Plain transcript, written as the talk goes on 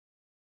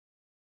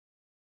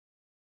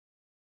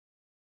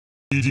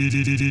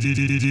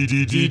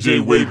DJ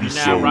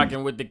Wavysoles. Now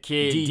rocking with the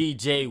kid,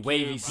 DJ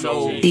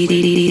Wavysoles.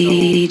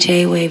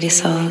 DJ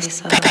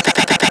Wavysoles.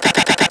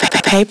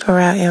 Paper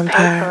Route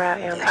Empire.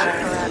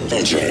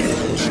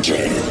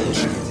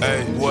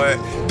 Hey, what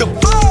the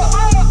fuck?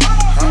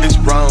 It's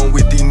wrong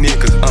with these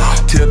niggas.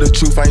 Tell the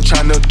truth, I ain't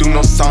tryna do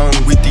no song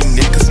with these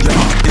niggas.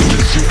 Yeah, it's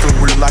the street for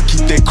real, I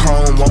keep that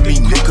chrome on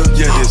me, nigga.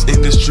 Yeah, this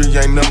industry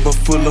ain't number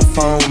full of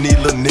phone, need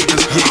little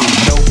niggas.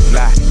 Yeah, no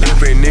lie,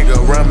 every nigga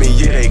around me,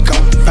 yeah, they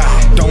gon'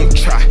 fight. Don't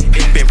try,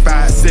 it been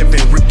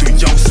 5-7, rip through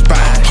your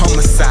spine.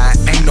 Homicide,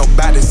 ain't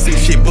nobody see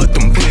shit but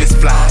them bullets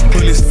fly.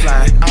 Bullets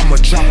fly, I'ma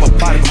drop a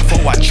body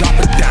before I drop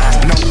a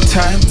dime. No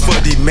time for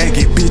these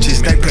maggot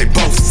bitches, they play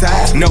both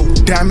sides. No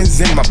diamonds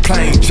in my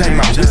plain Jane,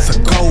 my wrist a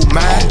gold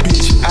mine.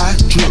 Bitch, I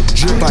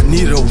drip, I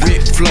need a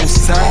wet flow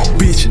sign.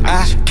 Bitch,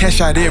 I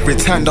cash out every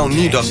time, don't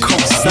need a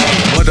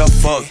cosign. What the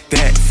fuck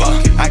that?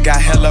 Fuck, I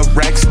got hella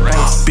racks,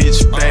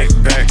 bitch, back.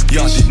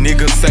 Y'all these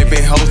niggas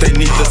saving hoes, they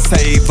need to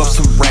save up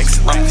some racks.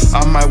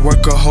 I might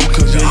work a hoe,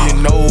 cause yeah, you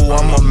know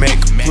I'm a Mac.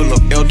 Pull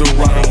up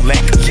Eldorado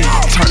lack,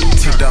 turn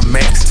to the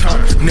max.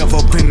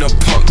 Never been a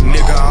punk,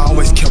 nigga, I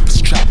always kept a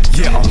strap.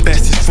 Yeah, I'm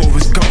fast as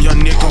Forrest Gump,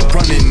 young nigga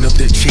running up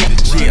the check.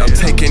 Yeah, I'm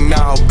taking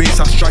all bitch,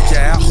 I strike you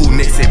out, who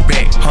next it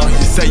back?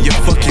 You say you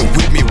fucking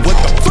with me, what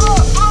the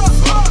fuck?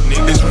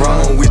 It's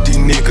wrong with these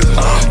niggas.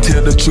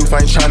 Tell the truth, I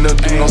ain't tryna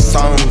do no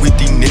song with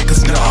these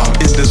niggas.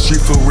 It's the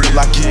street for real,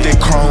 I keep that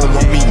chrome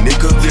on me,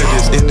 nigga. Yeah,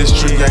 this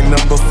industry ain't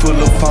number full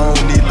of phone,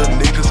 these little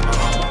niggas.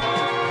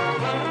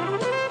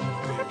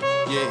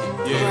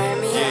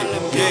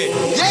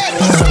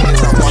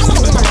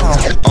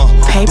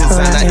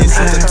 Designer is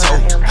in the toe.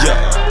 Yeah,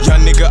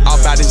 young nigga all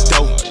about his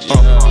dope.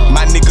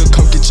 My nigga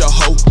come get your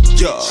hoe.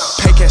 Yeah,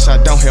 pay cash,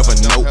 I don't have a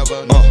note.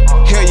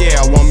 Hell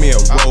yeah, I want me a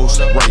Rolls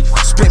Royce.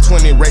 Spent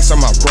 20 racks on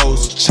my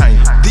Rolls chain.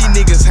 These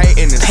niggas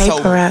hating and so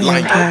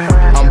lame.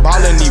 I'm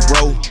ballin' these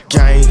road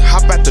gang.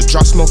 Hop out the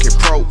drop smoking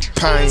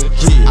propane.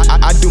 Yeah,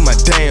 I do my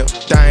damn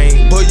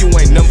thing. But you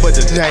ain't nothing but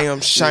a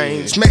damn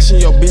shame. Smashing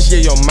your bitch,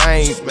 yeah, your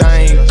main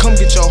thing. Come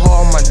get your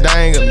hoe on my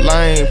dang a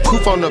lane.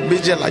 Poof on the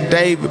bitch, yeah, like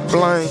David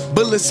Blaine.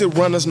 Bullets and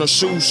runners, no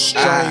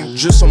shoestring.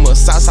 Just on my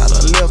side, I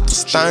left the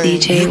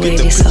stain. You get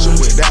the picture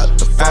without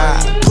the fire.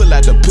 Pull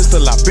out the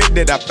pistol, I bet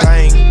that I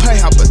bang. Play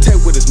how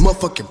protect with his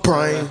motherfucking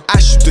brain. I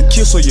shoot the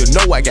kill so you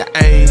know I got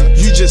aim.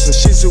 You just a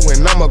shih tzu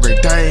and I'm a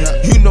Great Dane.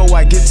 You know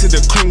I get to the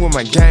clean with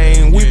my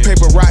game. We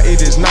paper right,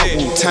 it is not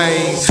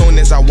Wu-Tang. Soon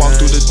as I walk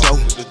through the door,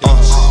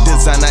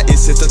 designer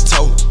is at the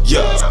toe.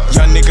 Yeah,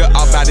 young nigga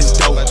all about his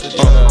dope.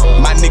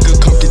 My nigga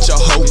come get your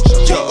hoe.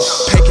 Yeah,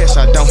 pay cash,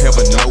 I don't have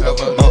a note.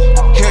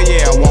 Hell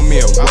yeah, I want me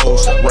a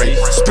Rolls Royce.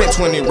 Spent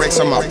 20 racks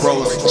on my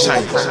Rolls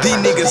chain. These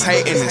niggas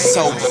hating and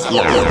so.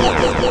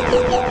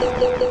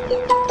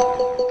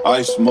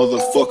 Ice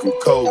motherfucking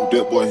cold,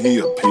 that boy he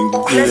a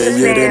penguin. Yeah,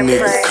 that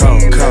nigga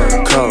cold.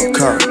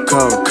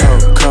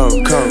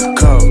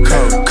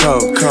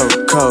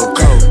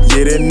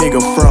 Yeah, that nigga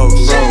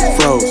froze. Yeah,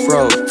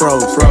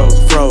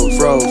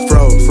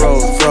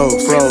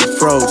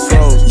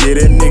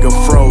 that nigga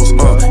froze.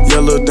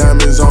 Yellow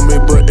diamonds on me,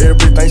 but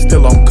everything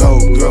still on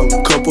gold.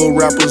 Couple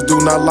rappers do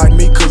not like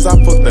me, cause I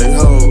fuck they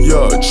hoe.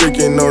 Yeah,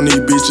 tricking on these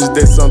bitches,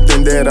 that's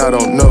something that I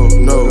don't know.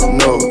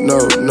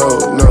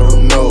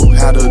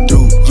 How to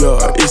do. Yeah,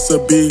 it's a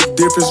big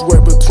difference way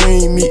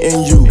between me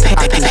and you.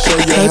 I can show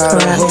you how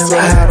to hustle,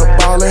 how to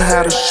ball and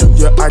how to shoot.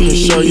 Yeah, I can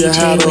show you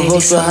how to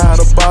hustle, how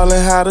to ball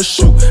and how to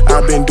shoot.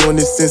 I've been doing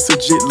this since a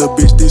jit, little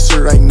bitch. This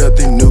shit ain't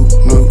nothing new.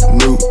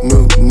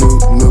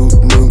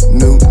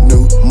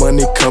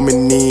 Money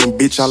coming in,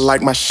 bitch. I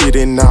like my shit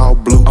in all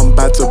blue. I'm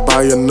about to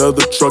buy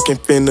another truck and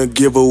finna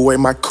give away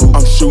my coupe.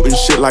 I'm shooting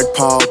shit like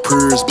Paul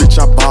Pierce, bitch.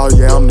 I ball,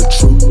 yeah, I'm the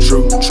truth.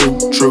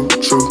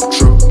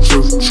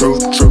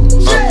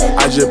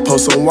 I just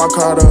post some walk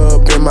harder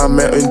up in my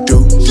Mountain Dew.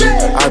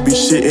 I be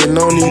shitting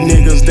on these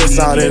niggas, that's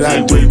all that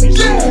I do.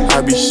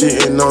 I be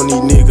shitting on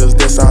these niggas,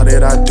 that's all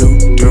that I do.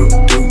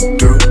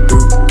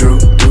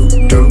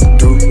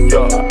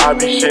 I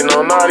be shitting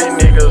on all these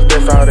niggas,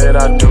 that's all that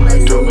I do.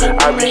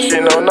 I be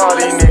shitting on all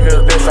these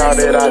niggas, that's all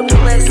that I do.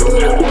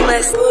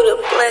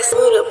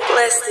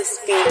 Bless this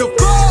beat. The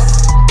fuck?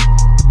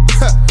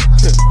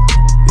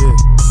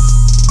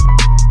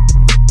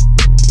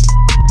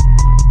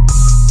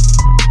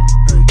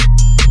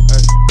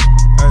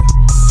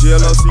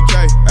 GLock,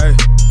 hey.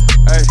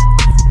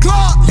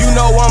 You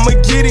know I'ma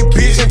get it,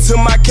 bitch, until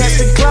my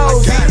casket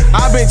close.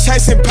 I been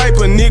chasing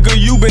paper, nigga,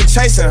 you been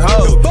chasing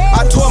hoes.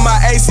 I tore my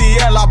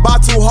ACL, I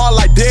bought too hard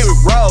like Derrick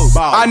Rose.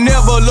 I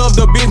never loved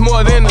a bitch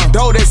more than the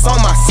dough that's on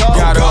my soul.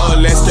 Got a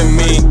Alaskan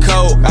mean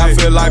coat, I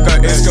feel like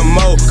an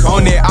Eskimo.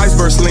 On that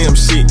iceberg slim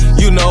shit,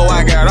 you know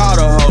I got all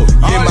the hoes.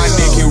 Yeah, my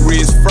dick and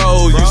wrist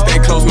froze, you stay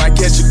close, might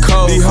catch a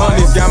cold. These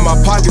honeys got my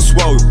pocket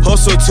swole,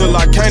 hustle till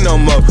I can't no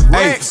more.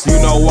 Hey, you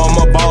know I'm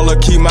a baller,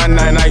 keep my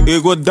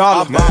 99 $1.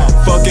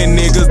 Fucking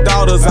niggas'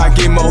 daughters, I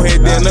get more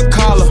head than a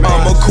collar.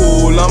 I'm a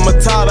cool, I'm a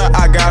toddler,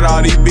 I got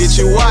all these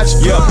bitches watch.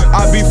 Yeah,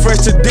 I be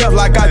fresh to death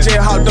like I just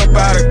hopped up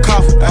out of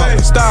coffin.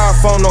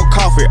 Styrofoam, no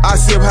coffin. coffee. I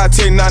sip high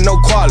tech, not no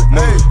quality.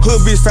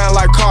 Hood bitch found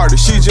like Carter,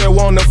 she just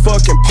wanna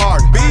fucking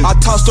party. I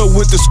tossed her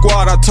with the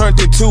squad, I turned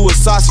it to a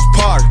sausage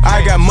party.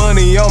 I got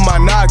money on my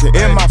noggin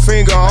and my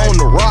finger on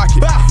the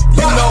rocket.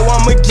 You know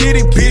I'ma get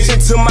it, bitch,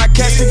 until my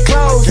casket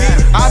close.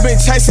 I been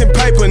chasing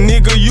paper,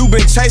 nigga, you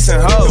been chasing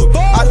hoes.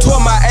 I tore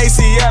my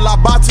ACL, I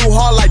bought too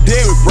hard like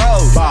Derrick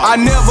Rose. I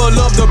never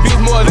loved a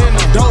bitch more than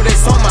the dough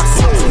that's on my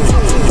soul.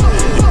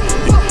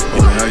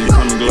 How you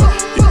coming, Glock?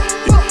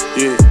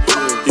 Yeah,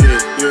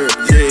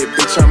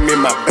 bitch, I'm in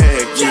my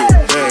bag,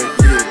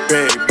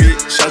 bag,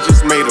 bitch, I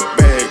just made a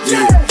bag,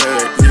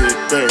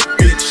 bag,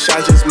 bitch,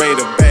 I just made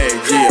a bag,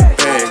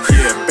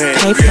 bag,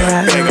 Paper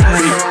out bag,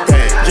 empire.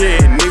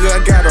 nigga, I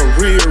got a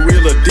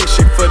real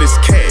addiction for this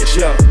cash,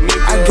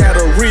 I got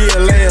a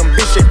real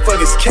ambition for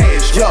this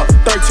cash,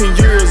 13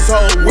 years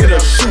old with a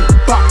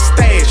shoebox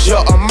stash,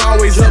 I'm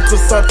always up to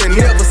something,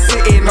 never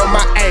sitting on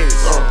my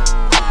ass.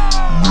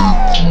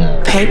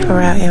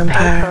 Paper out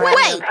empire.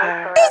 Wait,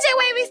 DJ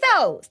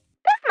Wavysoles,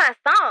 that's my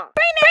song.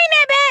 Bring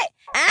that back.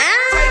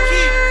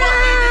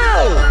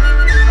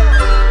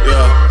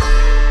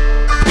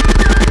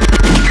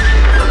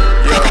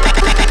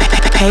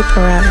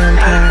 Paper out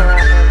empire.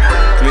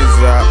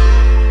 Please out.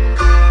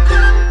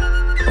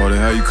 Oh, then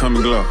how you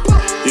coming, Glock?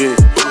 Yeah,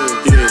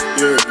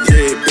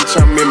 bitch,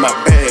 I'm in my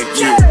bag,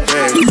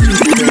 bag,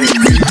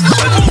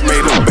 I just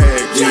made a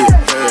bag,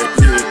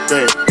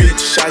 bag,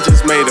 bitch, I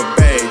just made a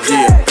bag,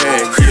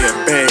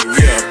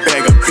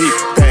 bag of beef,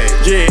 bag,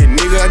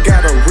 nigga, I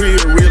got a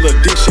real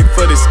addiction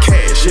for this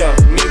cash,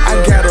 I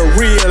got a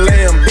real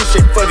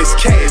ambition for this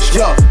cash,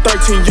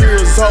 13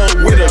 years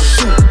old with a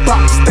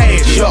shoebox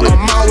stash,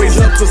 I'm always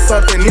up to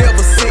something,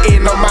 never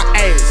sitting on my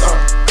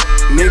ass,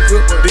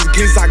 nigga, this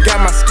GLock got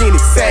my skinny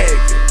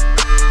sagging.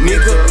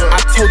 Nigga, I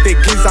told that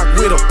GLock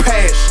with a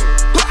passion.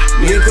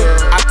 Nigga,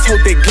 I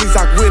told that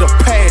GLock with a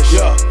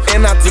passion.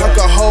 And I talk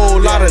a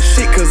whole lot of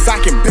shit cause I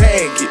can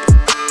bag it.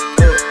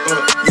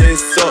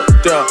 Yes, up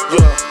there.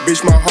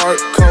 Bitch, my heart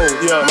cold.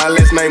 My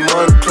last name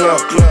Montclair.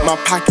 My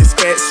pockets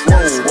fat swole.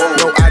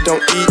 No, I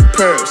don't eat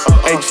pearls.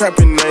 Ain't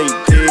trapping, ain't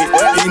dead.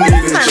 These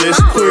niggas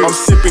just queer. I'm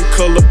sipping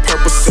color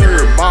purple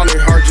syrup.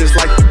 Ballin' hard just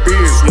like the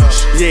beard.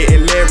 Yeah,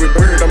 and Larry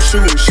Bird, I'm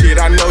shooting shit,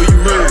 I know you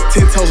heard.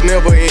 10 toes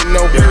never in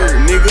no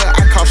hurt. Nigga,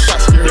 I call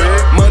shots, you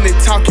heard. Money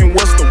talking,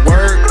 what's the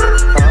word?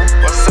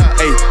 What's up?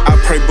 Hey, I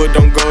pray but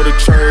don't go to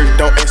church.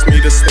 Don't ask me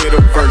to spit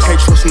a verse.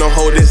 Can't trust no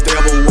hoe, this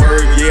devil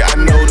word. Yeah, I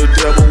know the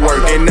devil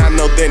word. And I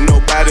know that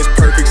nobody's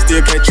perfect.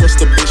 Still can't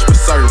trust a bitch for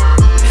certain.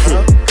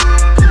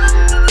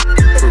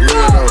 For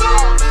real though.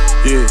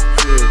 Yeah,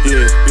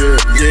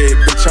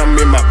 bitch, I'm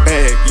in my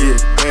bag,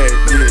 bag,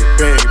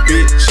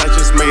 bitch, I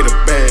just made a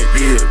bag,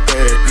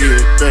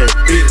 bag,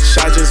 bitch,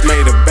 I just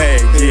made a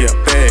bag,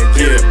 bag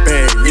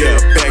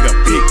of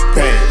big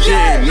bag,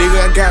 nigga,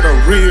 I got a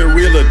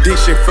real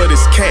addiction for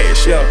this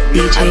cash, I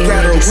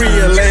got a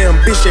real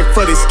ambition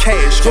for this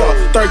cash,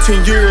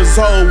 13 years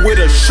old with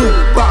a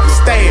shoebox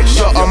stash,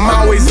 I'm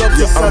always up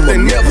to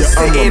something, never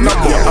sitting on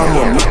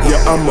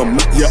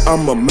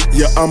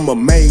I'm a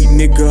made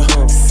nigga,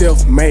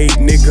 self-made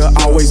nigga,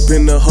 always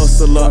been a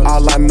hustler,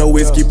 all I know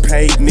is get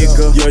paid,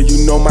 nigga. Yeah,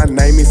 you know my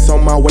name is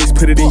on my waist,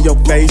 put it in your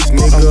face,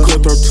 nigga. I'm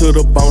cutthroat to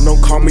the bone,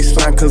 don't call me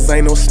slime, cause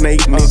ain't no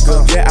snake,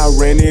 nigga. Yeah, I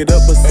ran it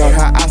up, but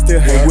somehow I still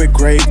hang with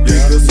grave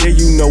diggers. Yeah,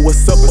 you know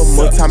what's up, a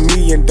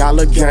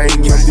multi-million-dollar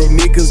gang. These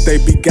niggas, they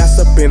be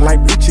gossiping like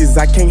bitches,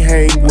 I can't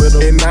hang with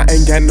them. And I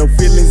ain't got no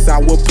feelings, I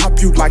will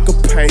pop you like a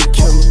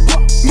painkiller.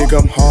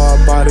 Nigga, I'm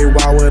hard body,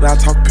 why would I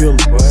talk pillow?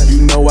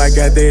 You know I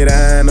got that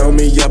iron on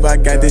me, yup, I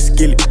got that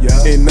skillet.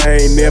 And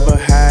I ain't never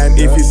hiding,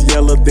 if it's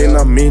yellow, then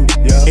I'm in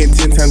it. And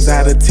 10 times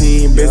out of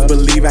 10, best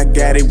believe I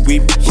got it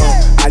with me.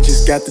 I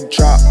just got the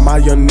drop, my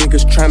young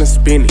niggas tryna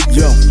spin it.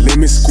 Yo,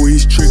 lemon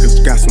squeeze triggers,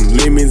 got some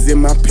lemons in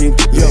my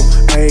pinky. Yo,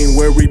 I ain't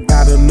worried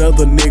about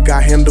another nigga,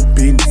 I handle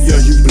business. Yo,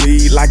 you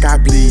bleed like I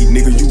bleed,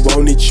 nigga, you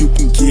want it, you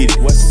can get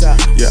it. What's up?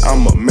 Yeah,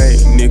 I'm a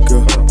made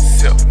nigga,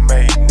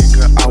 self-made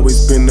nigga,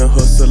 always been a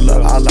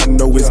hustler, all I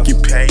know is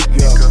get paid,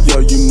 nigga. Yo,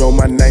 you know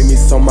my name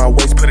is on my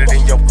waist, put it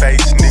in your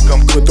face, nigga.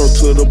 I'm cutthroat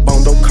to the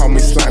bone, don't call me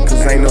slime,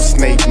 cause ain't no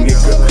snake,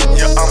 nigga.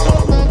 Yeah, I'm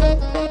a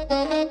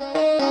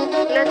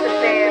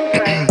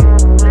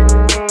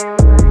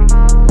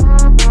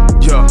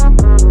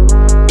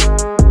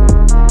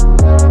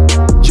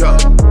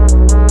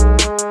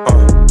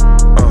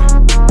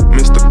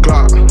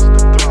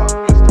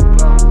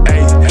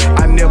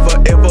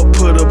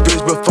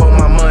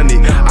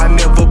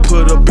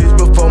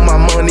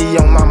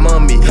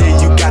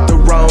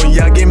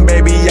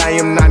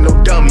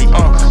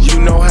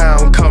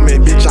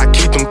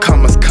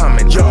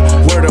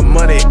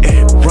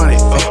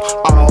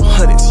all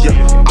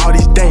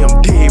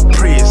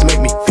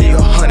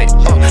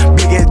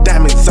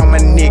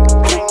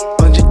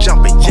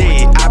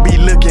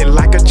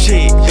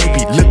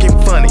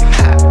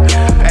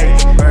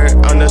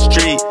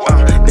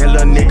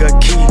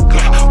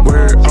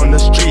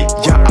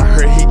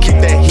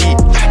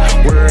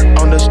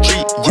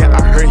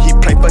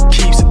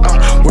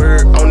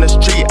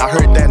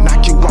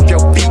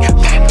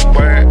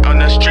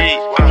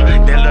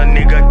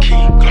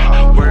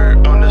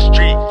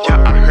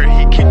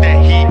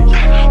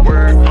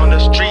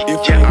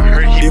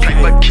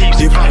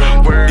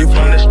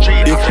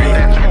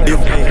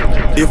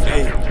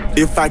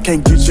If I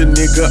can't get your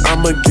nigga,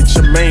 I'ma get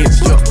your mans.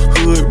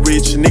 Hood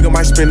rich, nigga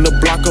might spend the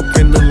block up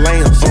in the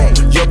lambs.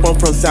 Yup, I'm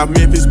from South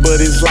Memphis,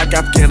 but it's like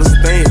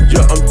Afghanistan.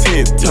 I'm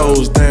 10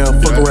 toes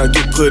down, fuck around,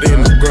 get put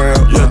in the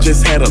ground.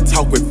 Just had a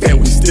talk with Fat,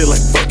 we still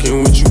ain't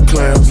fucking with you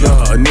clowns.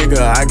 Nigga,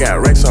 I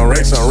got racks on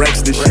racks on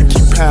racks, this shit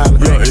keep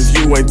piling. If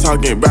you ain't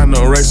talking about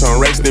no racks on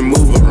racks, then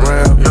move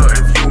around.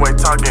 If you ain't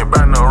talking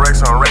about no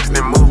racks on racks,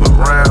 then move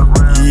around.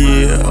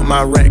 Yeah,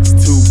 my racks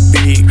too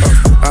big.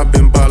 I've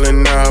been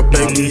ballin' out,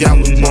 baby, I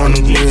was born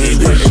to win.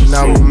 And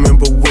I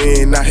remember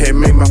when I had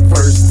made my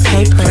first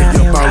 10.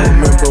 I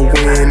remember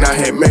when I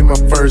had made my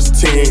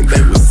first 10.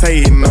 They was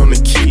hating on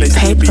the kid, they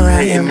still be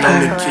hating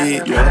on the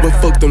kid. But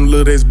fuck them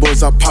little ass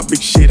boys, I pop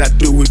big shit, I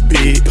do it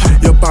big.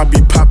 Yup, I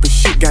be poppin'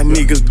 shit, got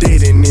niggas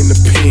dead and in the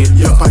pen.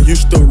 Yup, I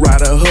used to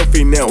ride a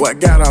Huffy, now I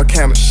got all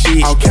kind of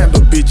shit. All kind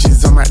of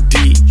bitches on my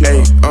D.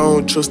 Hey, I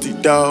don't trust these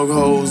dog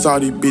hoes, all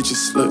these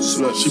bitches sluts.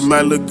 She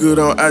might look good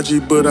on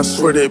IG, but I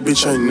swear that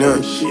bitch ain't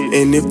none.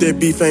 And if that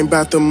beef ain't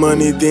about the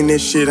money, then that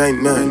shit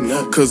ain't none.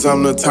 Cause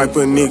I'm the type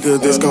of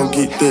nigga that's gon'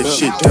 get that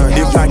shit done.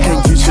 If I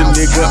can't get your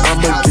nigga,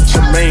 I'ma get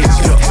your man.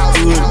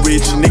 Hood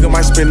rich, nigga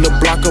might spend the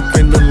block up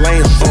in the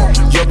land.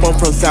 Yup, I'm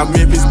from South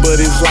Memphis, but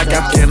it's like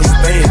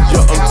Afghanistan.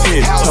 Yup, I'm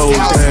 10 toes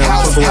down,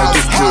 fuck around,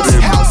 get put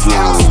in the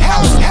ground.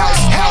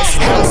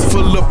 House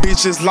full of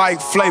bitches like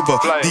flavor.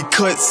 The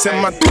cuts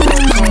in my count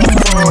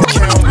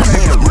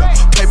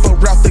paper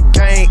out the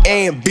gang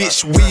and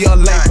bitch, we a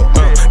label.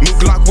 New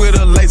Glock with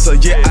a laser,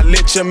 yeah, I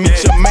let you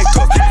meet your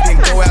maker. Then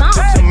go out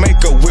to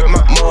Jamaica with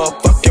my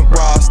motherfucking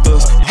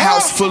rosters.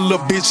 House full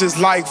of bitches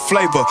like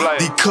flavor.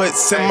 The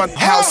cuts in my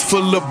house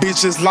full of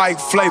bitches like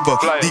flavor.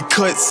 The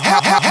cuts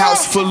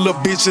house full of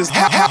bitches.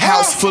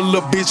 House full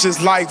of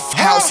bitches like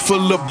house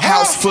full of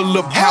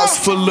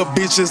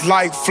bitches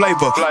like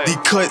flavor. The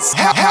cuts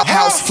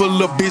house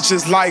full of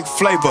bitches like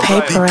flavor.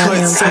 The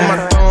cuts in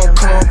my thumb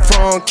come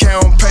from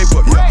count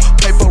paper.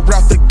 Paper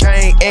out the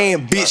gang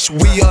and bitch,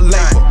 we a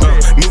label.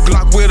 New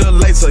Glock with a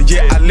laser,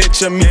 yeah, I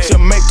let you meet your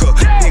maker.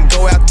 Then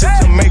go out to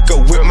Jamaica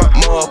with my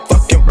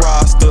motherfucking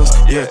rosters.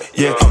 Yeah,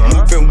 I'm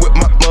moving with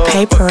my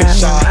motherfucking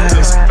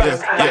shotters.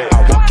 Yeah,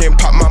 I walk and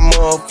pop my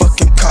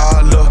motherfucking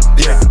collar.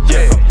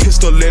 Yeah,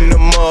 pistol in the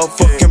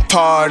motherfucking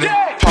party.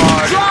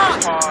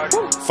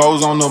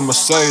 Foes on the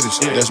Mercedes,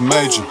 that's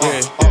major.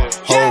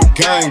 Whole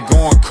gang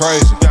going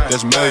crazy,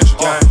 that's major.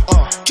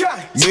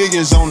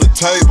 Millions on the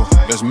table,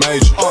 that's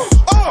major.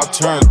 I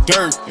turn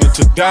dirt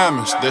into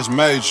diamonds, that's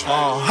major.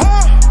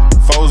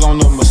 Foes on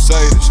the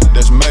Mercedes,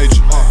 that's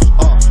major.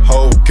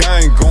 Whole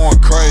gang going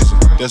crazy,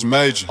 that's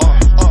major.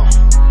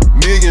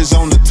 Millions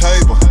on the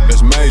table,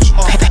 that's major.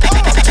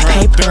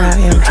 I turn dirt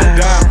into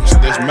diamonds,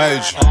 that's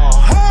major.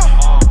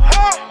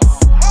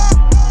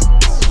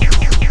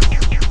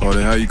 Oh,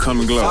 then how you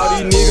coming, Glock?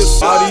 All these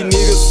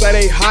niggas say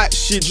they hot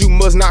shit, you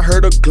must not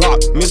heard of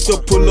Glock.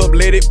 Mr. Pull up,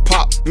 let it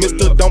pop.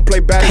 Mr. Don't play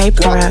bad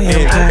squat.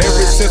 And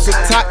ever since a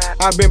tot,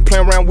 I've been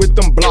playing around with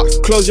them blocks.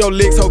 Close your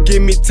legs, ho,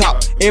 give me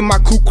top. In my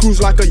coupe cruise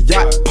like a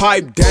yacht.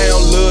 Pipe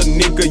down, little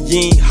nigga, you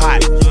ain't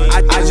hot.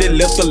 I just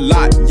left a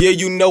lot. Yeah,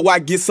 you know I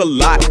get a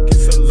lot.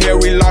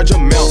 Very large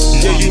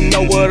amounts. Yeah, you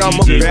know what I'm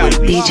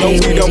about. No,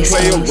 we don't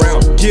play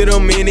around. Get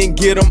them in and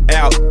get them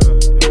out.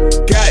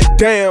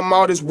 Goddamn,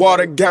 all this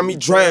water got me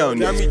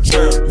drowning.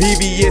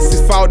 VVS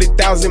is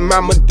 40,000, my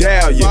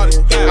medallion.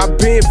 I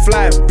been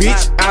fly,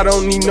 bitch, I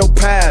don't need no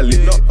pilot.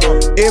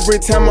 Every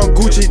time I'm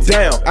Gucci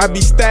down, I be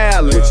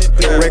styling.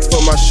 Racks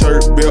for my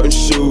shirt, belt, and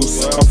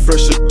shoes. I'm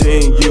fresher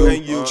than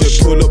you.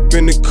 Just pull up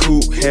in the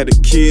coupe, had the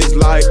kids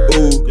like,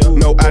 ooh.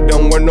 No, I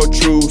don't want no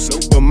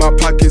truths, but my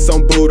pockets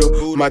on Buddha.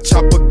 My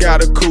chopper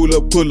got a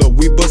cooler, pull up,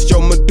 we bust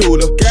your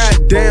medulla.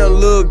 Goddamn,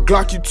 little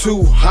Glock, you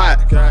too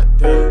hot.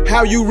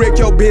 How you wreck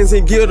your Benz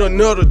and get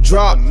another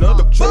drop?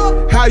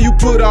 How you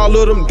put all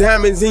of them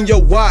diamonds in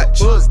your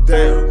watch?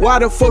 Why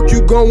the fuck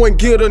you go and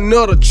get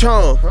another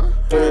charm?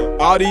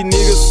 All these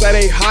niggas say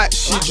they hot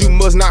shit, you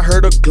must not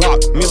heard of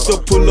Glock.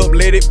 Mr. Pull up,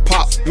 let it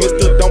pop.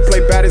 Mr. Don't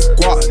play bad as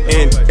squat.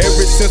 And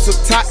ever since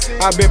a tot,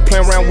 I've been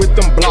playing around with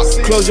them blocks.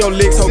 Close your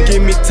legs, ho,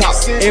 give me top.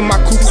 In my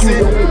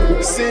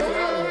cuckoo.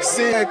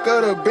 Sick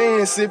of the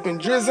band, sippin'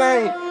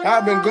 drizzane.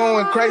 I been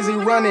going crazy,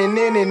 running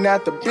in and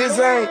out the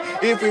bizane.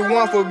 If it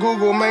weren't for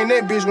Google, man,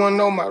 that bitch wouldn't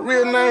know my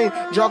real name.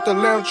 Drop the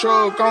lamp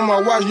truck on my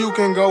watch, you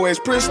can go as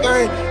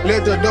pristine.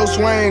 Let the dough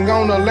swing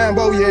on the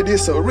Lambo, yeah,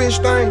 this a rich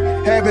thing.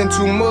 Having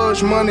too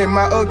much money,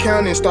 my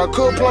account and start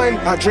complaining.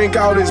 I drink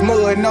all this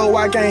mud, no,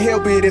 I can't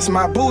help it, it's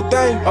my boo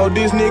thing. Oh,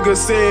 this nigga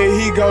said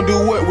he gon'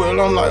 do what? Well,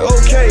 I'm like,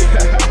 okay.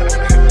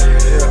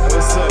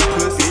 What's up,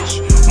 pussy?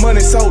 Money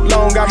so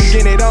long, I been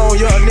getting it on,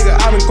 yeah, nigga,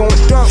 I been going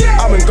dumb.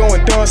 I been going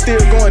dumb, still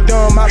going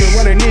dumb, I been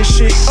running this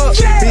shit up.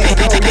 Big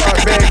gold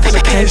yard bag full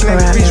of cash, now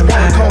this bitch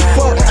wanna come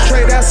fuck.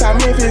 Straight outside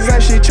Memphis,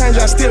 ain't shit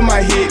change, I still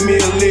might hit me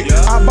a lick.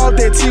 I bought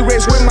that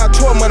T-Rex with my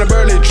 12 money,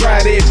 barely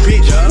dry that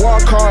bitch.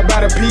 Walk hard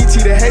by the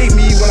PT to hate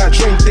me when I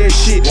drink that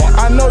shit.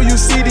 I know you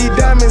see these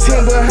diamonds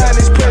hidden behind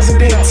this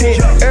president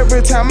tent. Ever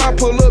Every time I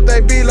pull up,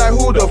 they be like,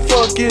 who the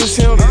fuck is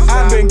him?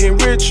 I been getting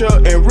richer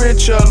and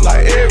richer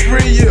like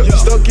every year.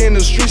 Stuck in the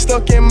street,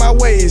 stuck in my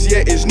ways,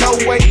 yeah, it's no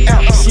way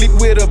out. Sleep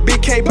with a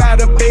big K by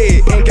the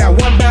bed, ain't got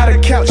one by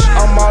the couch.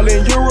 I'm all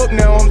in Europe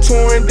now, I'm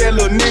touring. That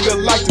little nigga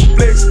like to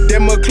flex.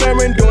 That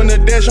McLaren doing the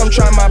dash, I'm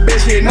trying my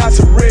best, yeah, not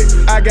to wreck.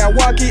 I got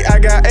Wacky,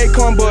 I got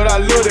Acorn, but I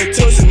love that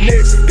Tulsa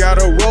next. Got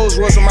a Rolls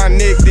Royce on my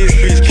neck, this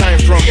bitch came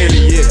from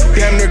Elliot.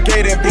 Damn near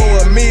gate and blow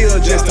a meal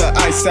just to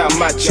ice out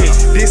my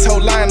chest. This whole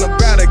line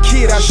about a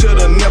kid, I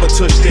should've never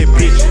touched that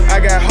bitch. I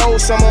got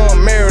hoes, some of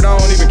them married, I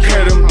don't even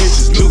care, them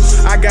bitches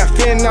loose. I got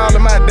fentanyl in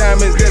my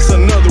diamonds, that's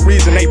another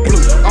reason they blue.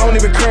 I don't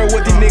even care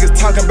what these niggas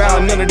talking about,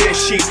 none of that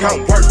shit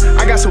don't work.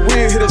 I got some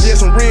real hitters, yeah,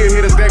 some real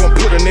hitters, they gon'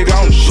 put a nigga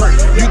on the shirt.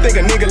 You think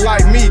a nigga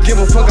like me give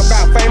a fuck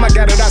about fame? I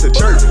got it out the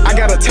dirt. I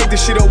gotta take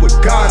this shit up with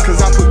God,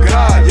 cause I put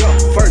God, yeah,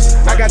 first.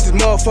 I got this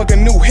motherfucking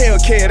new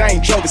Hellcat, I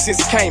ain't joking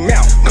since it came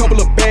out. Couple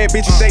of bad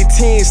bitches, they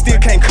 10, still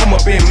can't come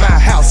up in my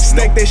house.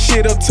 Stack that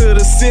shit up to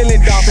the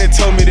ceiling, Dolph had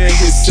told me that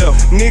himself.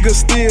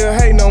 Niggas still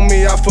hating on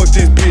me, I fucked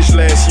this bitch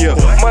last year.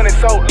 Money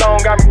so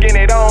long, I been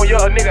getting it on,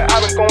 yeah, nigga, I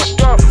been going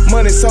dumb.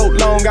 Money so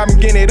long, I been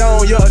getting it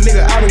on, yeah,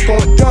 nigga, I been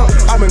going dumb.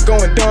 I been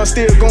going dumb,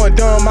 still going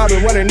dumb, I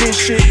been running this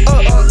shit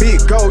up. Big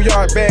gold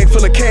yard bag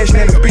full of cash,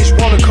 and the bitch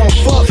wanna come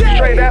fuck.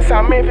 Straight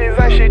outside Memphis,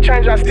 ain't shit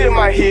change, I still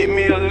might hit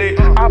me a lick.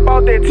 I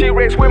bought that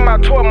T-Rex with my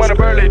toy money,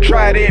 barely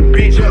try that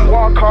bitch.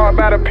 Walk hard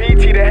by the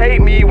PT to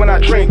hate me when I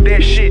drink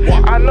that shit.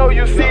 I know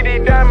you see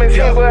these diamonds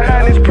here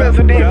behind this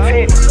president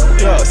tent.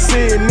 Yeah,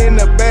 sitting in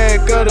the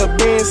back of the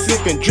Benz,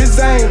 sipping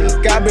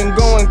drizzang. I been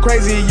going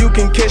crazy, you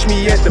can catch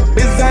me at the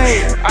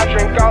Bizane. I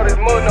drink all this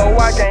mud, no,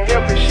 I can't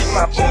help it, she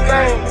my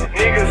boozane.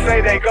 Niggas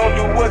say they gon'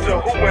 do what to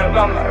who, well,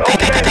 I'm like,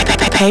 okay.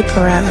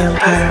 Paper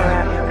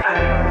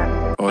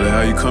Empire. Oh, the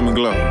hell you coming,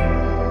 Glow?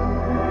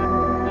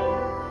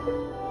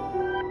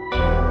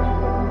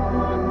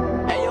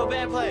 Hey, yo,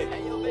 band play.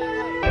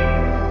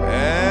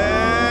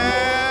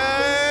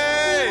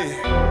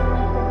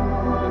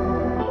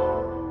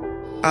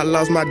 I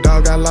lost my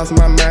dog, I lost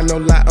my mind, no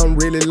lie, I'm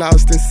really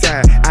lost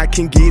inside. I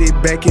can get it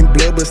back in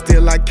blood, but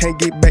still I can't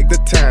get back the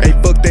time. Hey,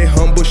 fuck that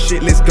humble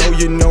shit, let's go,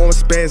 you know I'm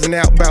spazzing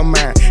out about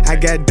mine. I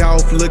got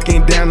Dolph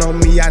looking down on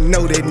me, I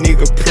know that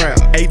nigga proud.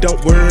 Hey, don't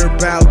worry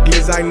about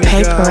glitz, I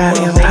nigga, I'ma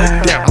hold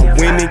it down. I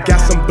went and got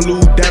some blue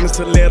diamonds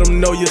to let them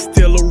know you're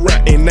still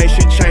around. And they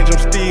should change, I'm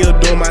still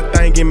doing my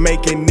thing and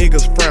making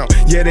niggas frown.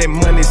 Yeah, that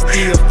money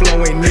still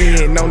flowing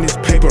in on this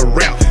paper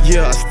route.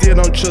 Yeah, I still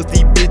don't trust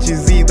these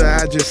bitches either,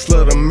 I just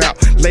slut them out.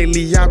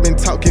 Lately I've been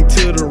talking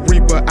to the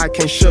Reaper, I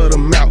can't shut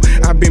them out.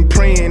 I've been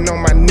praying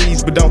on my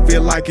knees, but don't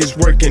feel like it's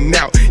working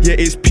out. Yeah,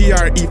 it's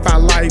PRE for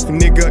life,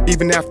 nigga,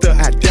 even after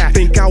I die.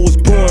 Think I was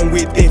born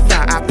with it,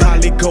 I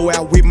probably go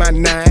out with my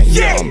 9.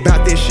 Yeah, I'm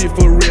about that shit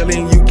for real,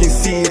 and you can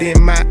see it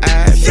in my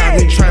eyes. I've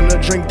been trying to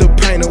drink the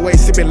pain away,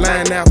 sipping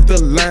line after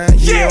line.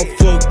 Yeah, I'm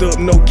fucked up,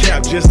 no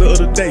cap, just the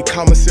other day,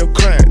 caught myself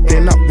crying.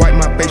 Then I wiped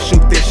my face,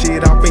 shoot that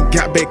shit off, and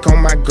got back on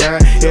my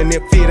grind. And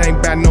if it ain't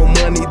about no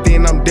money,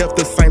 then I'm deaf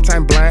the same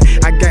time blind.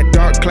 I got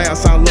dark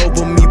clouds all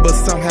over me, but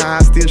somehow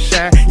I still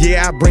shine.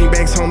 Yeah, I bring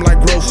bags home like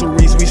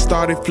groceries, we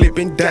started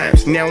flipping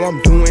dimes. Now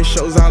I'm doing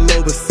shows all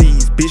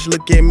overseas, bitch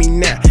look at me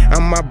now.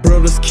 I'm my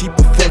brother's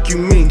keeper, fuck you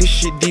mean, this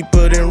shit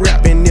deeper than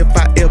rap. And if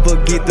I ever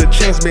get the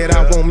chance, bet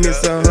I won't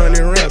miss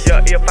 100 raps.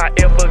 Yeah, if I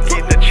ever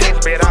get the chance,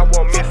 bet I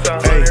won't miss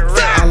 100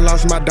 raps. I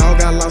lost my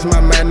dog, I lost my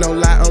mind, no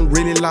lie, I'm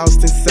really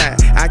lost inside.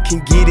 I can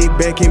get it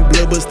back in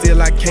blood, but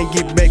still I can't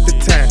get back the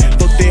time.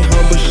 Fuck that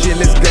humble shit,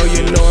 let's go,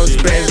 you know I'm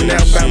spazzing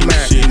out by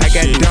mine. I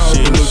got dogs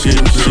looking shit.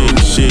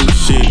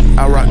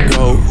 I rock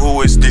gold,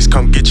 who is this?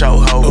 Come get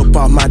your hoe. Up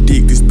off my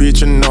dick, this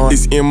bitch annoying.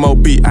 It's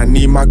MOB, I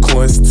need my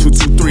coins.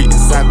 223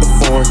 inside the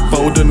foreign.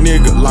 Fold a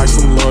nigga like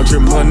some laundry.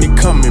 Money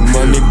coming,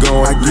 money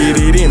going. I get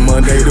it in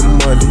Monday to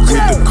Monday.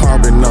 With the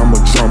carbon, I'm a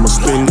drummer.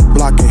 Spin the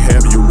block and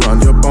have you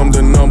run. Yup, I'm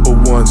the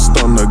 #1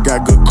 stunner.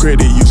 Got good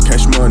credit, use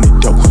cash money,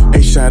 though.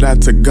 Hey, shout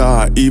out to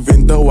God,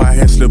 even though I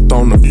had slipped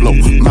on the floor.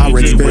 My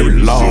rate's very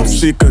low.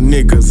 Sick of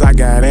niggas, I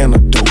got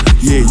antidote.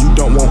 Yeah, you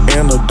don't want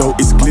antidote.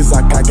 It's glitz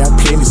like I got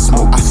plenty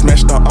smoke. I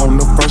smashed her on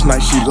the first night,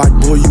 she like,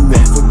 boy, you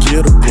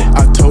unforgettable.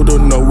 I told her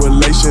no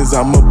relations,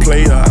 I'm a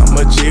player, I'm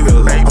a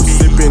gigolo. I'm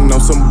sipping on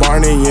some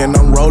Barney and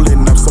I'm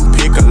rolling up some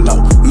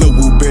Piccolo. Lil'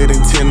 Woo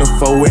betting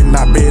 10-4 and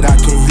I bet I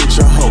can hit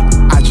your hoe.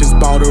 I just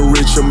bought a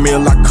richer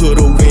meal, I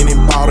could've went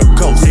and bought a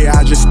ghost. Yeah,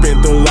 I just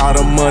spent a lot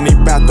of money,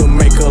 bout to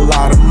make a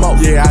lot of more.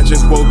 Yeah, I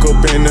just woke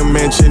up in the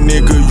mansion,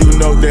 nigga, you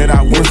know that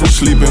I went from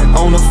sleeping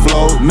on the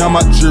floor. Now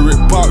my jewelry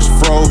box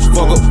froze,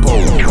 fuck up pole.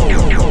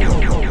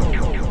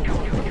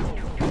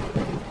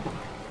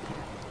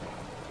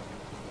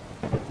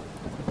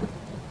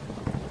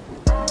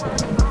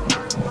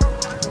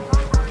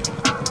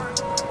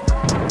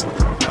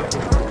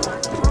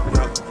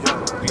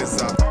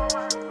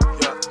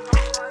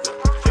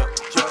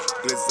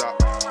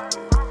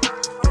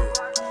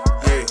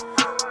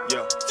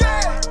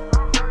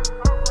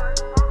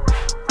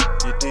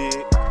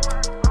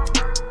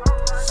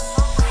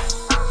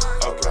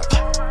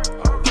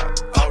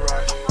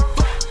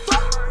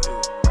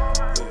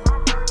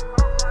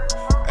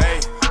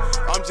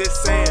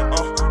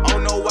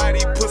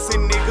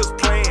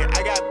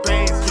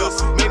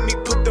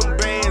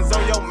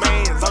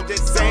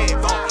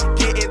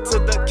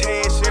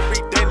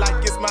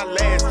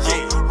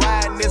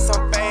 badness,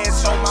 I'm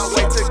fast on my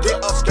way to get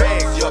a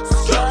bag, yeah.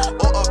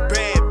 Or a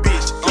bad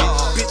bitch,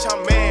 bitch,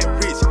 I'm mad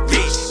rich,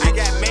 bitch. I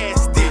got mad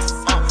sticks,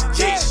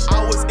 yeah.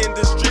 I was in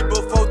the street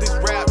before this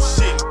rap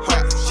shit,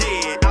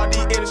 yeah. All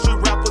these industry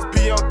rappers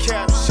be on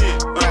cap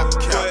shit,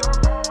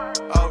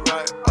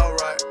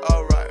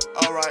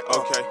 alright,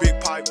 okay. Big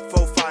pipe,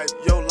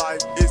 4-5, your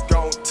life is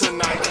gone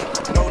tonight.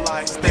 No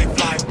life, stay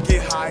fly,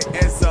 get high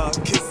as a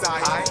kiss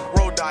eye.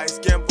 Roll dice,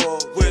 gamble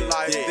with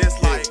life,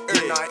 this life,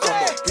 every night.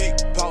 I'm a big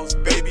boss,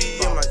 baby,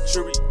 and my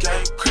jewelry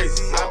game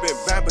crazy. I've been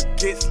bad but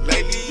gets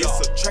lately,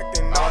 it's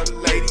attracting all the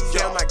ladies.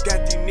 Damn, I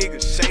got these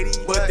niggas shady,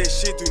 but that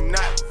shit do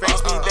not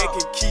face me. They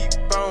can keep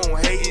on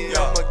hating,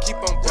 I'ma keep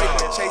on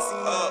paper chasing.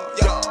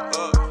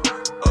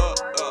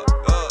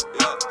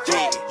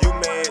 You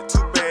mad,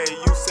 too bad,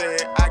 you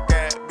said I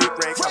got big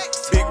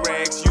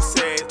racks, you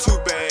said too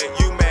bad,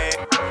 you mad.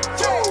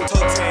 Toe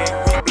tag,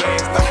 we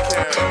blast, don't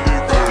care.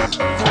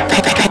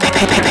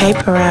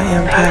 Paper Route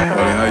Empire.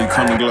 Hey, how you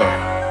coming, Glow?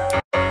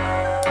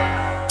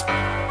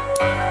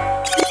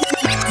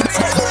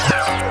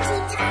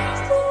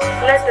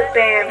 Let the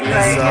band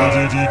play.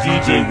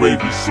 DJ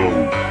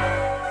Wavysoles.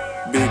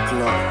 Big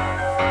GLock.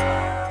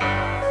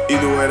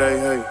 Either way they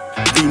hate.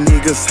 These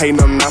niggas hatin',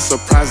 I'm not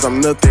surprised, I'm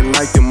nothing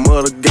like them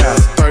other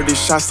guys. 30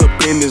 shots up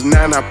in this 9,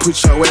 I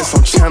put your ass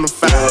on channel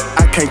 5.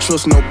 I can't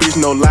trust no bitch,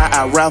 no lie,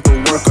 I'd rather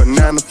work a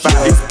 9 to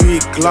 5. It's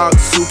Big GLock,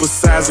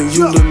 supersizing,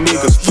 you little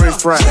niggas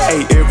french fry.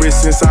 Hey, ever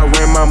since I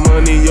ran my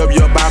money up,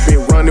 yup, I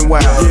been running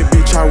wild. Yeah,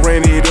 bitch, I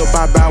ran it up,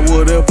 I buy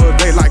whatever,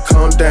 they like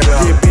calm down.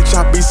 Yeah, bitch,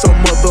 I be so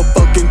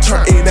motherfucking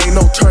turn, it ain't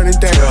no turning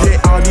down. Yeah,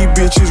 all these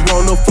bitches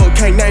wanna fuck,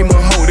 can't name a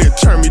hoe that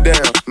turn me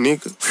down,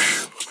 nigga.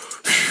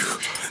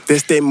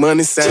 That's that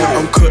money sound.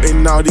 I'm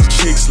cutting all these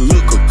chicks,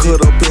 look her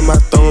cut up in my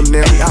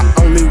thumbnail. I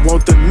only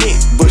want the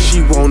neck, but she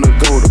wanna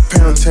go to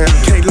Pound Town.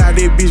 Can't lie,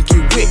 that bitch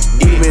get wet,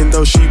 even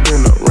though she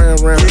been around.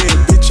 Yeah,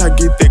 bitch, I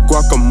get that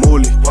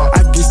guacamole.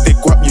 I get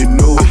that guap, you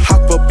know. I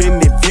hop up in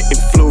that vent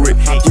and floor it.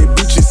 Yeah,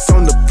 bitch, it's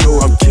on the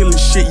floor. I'm killing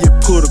shit, you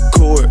put a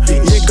cord.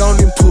 Yeah, gon'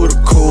 and put a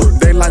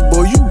cord. They like,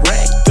 boy, you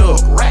racked up,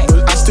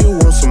 but I still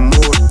want some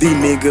more. These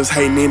niggas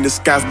hating in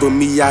disguise, but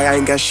me, I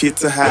ain't got shit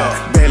to hide.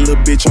 Bad little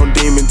bitch on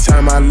demon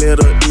time, I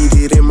let her eat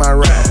it in my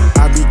ride.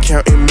 I be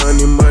counting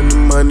money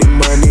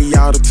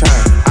all the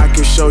time. I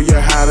can show you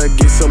how to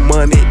get some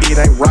money, it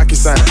ain't rocket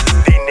science.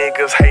 These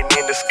niggas hating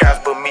in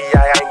disguise, but me,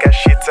 I ain't got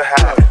shit to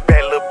hide.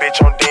 Bad little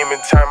bitch on demon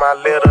time, I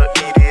let her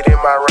eat it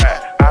in my ride.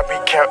 I be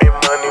counting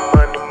money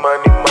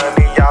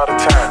all the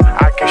time.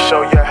 I can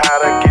show you how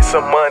to get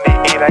some money,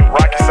 it ain't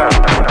rocket science.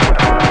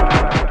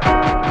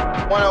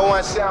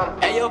 101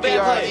 sound. Hey, yo,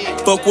 band play.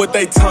 Fuck what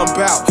they talking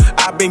about.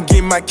 I been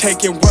getting my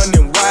cake and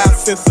running wild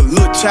since a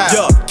little child.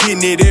 Yeah,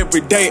 getting it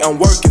every day. I'm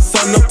working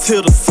sun up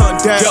till the sun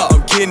down. Yeah,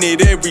 I'm getting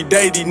it every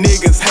day. These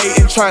niggas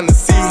hating, trying to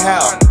see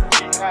how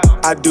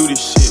I do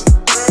this shit.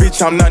 Bitch,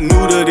 I'm not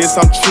new to this.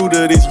 I'm true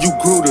to this. You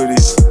grew to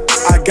this.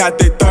 I got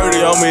that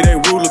 30 on me. They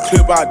ruler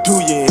clip. I do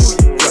you in.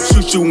 Yeah,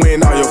 shoot you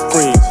in all your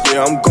friends.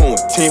 Yeah, I'm going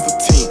 10 for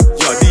 10.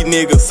 Yeah, these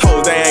niggas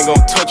hoes, they ain't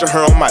gon' touch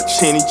her on my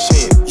chinny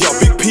chin. Yo,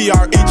 big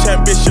PRE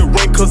championship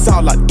ring, cause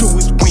all I do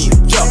is win.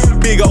 Yo,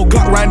 big old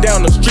Glock riding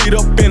down the street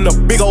up in a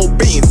big old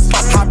Benz.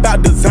 Hop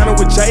out designer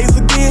with J's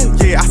again,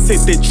 yeah, I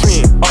set that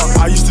trend.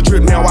 I used to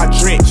drip, now I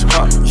drench,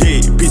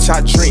 yeah, bitch,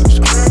 I drench.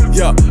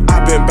 Yeah,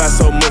 I been by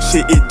so much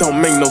shit, it don't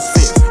make no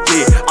sense.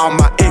 Yeah, all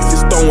my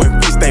exes throwing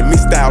fists, they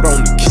missed out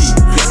on the key.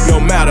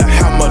 No matter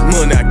how much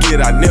money I get,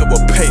 I never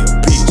pay a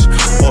bitch,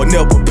 or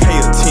never pay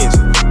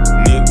attention.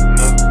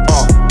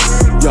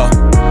 Yeah,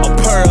 I'm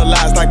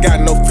paralyzed, I got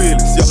no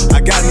feelings. Yeah,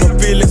 I got no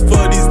feelings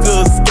for these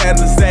little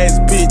scandalous ass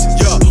bitches.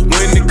 Yeah,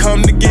 when it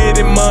come to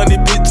getting money,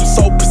 bitch, I'm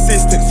so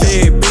persistent.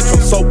 Yeah, bitch, I'm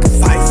so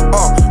precise.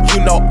 You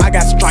know I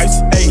got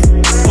stripes. Ayy,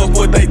 fuck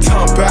what they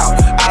talking about.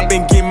 I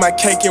been getting my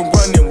cake and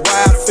running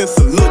wild since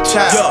a little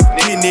child. Yeah,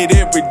 getting it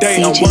every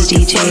day. I'm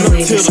working sun up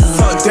till the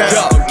sun down.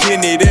 Yeah, I'm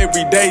getting it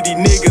every day. These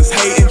niggas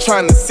hating,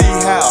 trying to see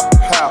how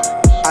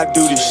I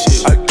do this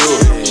shit. I do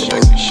it.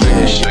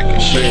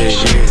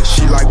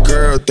 She like,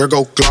 girl, there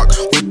go GLock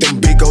with them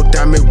big old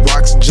diamond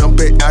rocks,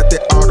 jumping out the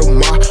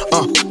Audemars.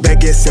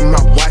 Baguettes in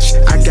my watch,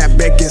 I got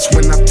baguettes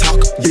when I talk.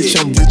 Bitch,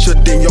 I'm richer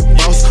than your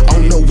boss. I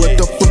don't know what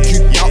the fuck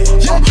you thought.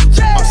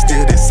 I'm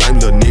still that same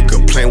little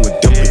nigga playing with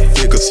them big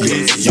figures.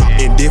 Yeah.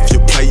 And if you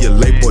play your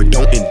late boy,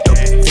 don't end up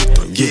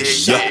victim.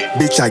 Yeah.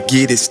 Bitch, I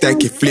get it,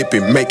 stack it, flip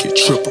it, make it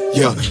triple.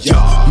 Yeah.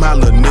 My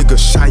little nigga,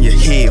 shine your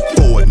head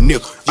for a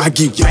nickel. I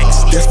get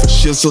racks, that's for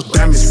shizzle,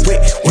 diamonds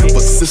wet, river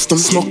system,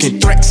 smoking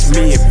threats.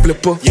 Me and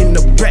Flipper in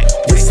the back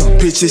with some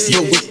bitches.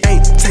 Yo, we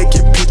ain't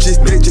taking pictures,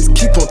 they just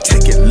keep on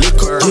taking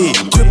liquor.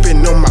 Yeah,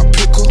 gripping on my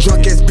pickle,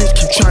 drunk ass bitch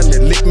keep trying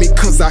to lick me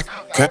cause I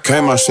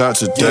came my shot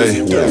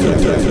today.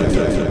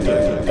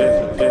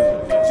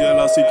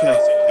 GLock.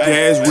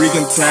 Gas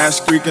reeking, tires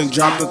squeaking,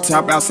 drop the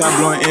top outside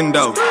blowing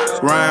endo.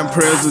 Ryan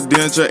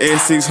presidential,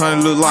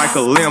 S600 look like a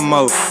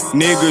limo.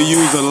 Nigga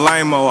use a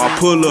lame-o. I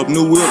pull up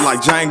new whip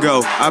like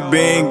Django. I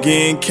been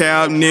getting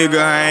cap, nigga,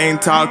 I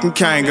ain't talking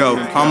Kango.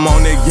 I'm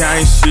on that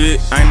gang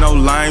shit, ain't no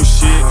lame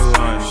shit.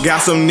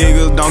 Got some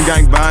niggas don't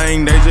gang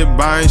bang, they just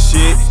buying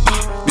shit.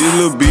 This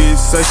little bitch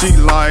say she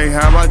like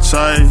how I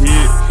try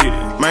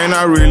hit. Man,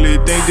 I really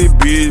think this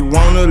bitch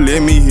wanna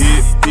let me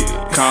hit.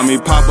 Call me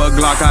Papa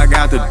Glock, I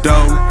got the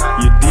dough.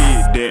 You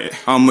did that.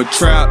 I'm a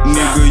trap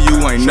nigga,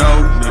 you ain't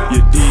know.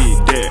 You did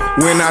that.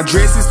 When I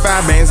dress, it's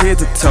 5 bands head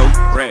to toe.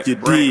 You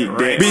did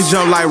that. Bitch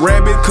jump like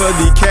rabbit, cause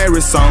these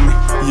carrots on me.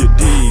 You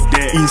did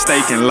that. Eat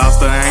steak and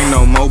lobster, ain't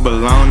no more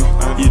bologna.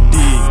 You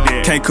did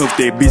that. Can't cuff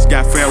that bitch,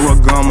 got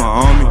Ferragamo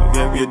on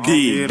me. You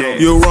did that.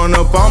 You run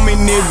up on me,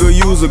 nigga,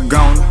 you's a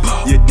goner.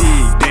 You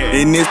did that.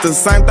 And it's the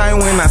same thing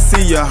when I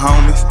see your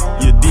homies.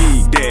 You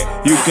did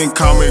that. You can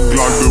call me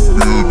Glock the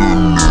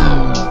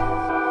Builder.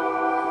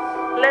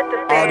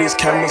 All these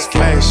cameras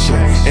flashing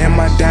and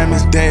my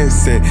diamonds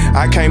dancing.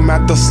 I came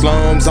out the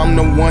slums, I'm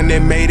the one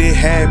that made it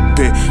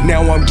happen.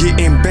 Now I'm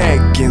getting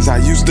back-ins, I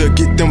used to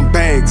get them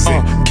bags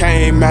in.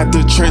 Came out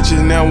the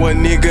trenches, now a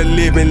nigga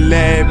living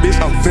lavish.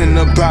 I'm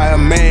finna buy a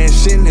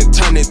mansion and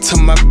turn it to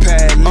my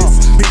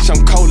palace. Bitch,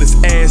 I'm cold as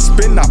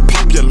Aspen, I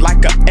pop you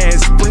like a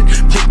aspirin.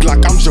 Look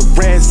like I'm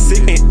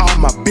Jurassic and all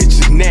my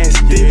bitches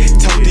nasty.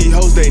 Tell these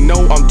hoes they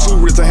know I'm too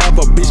rich to have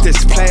a bitch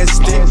that's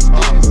plastic.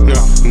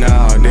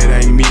 No,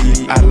 that ain't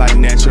me, I like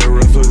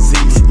natural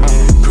physique,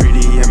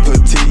 pretty and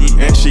petite,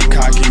 and she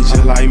cocky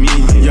just like me.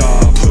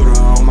 Y'all put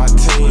her on my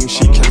team,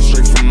 she came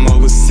straight from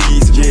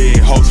overseas. Yeah,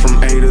 hoes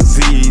from A to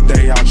Z,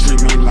 they all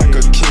treat me like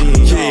a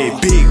king. Yeah,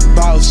 big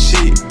boss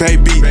shit,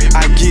 baby,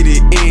 I get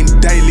it in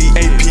daily.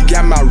 AP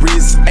got my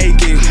wrist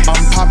aching,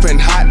 I'm popping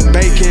hot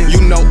bacon.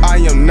 You know I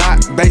am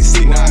not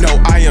basic, no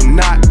I am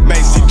not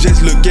basic.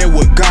 Just look at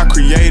what God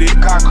created.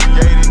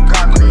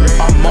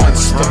 A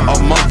monster, a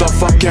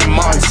motherfucking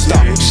monster.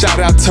 Shout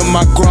out to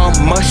my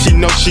grandma, she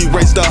know she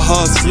raised a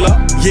hustler.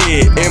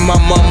 Yeah, and my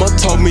mama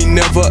told me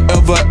never,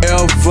 ever,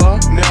 ever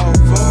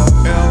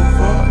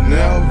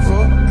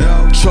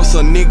trust a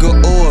nigga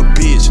or a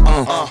bitch.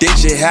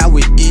 That's just how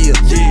it is.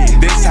 Yeah,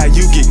 that's how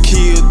you get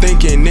killed,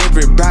 thinking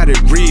everybody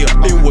real.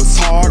 It was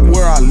hard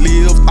where I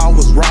lived, I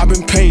was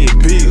robbing, paying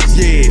bills.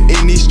 Yeah,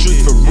 in these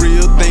streets for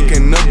real,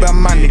 thinking about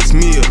my next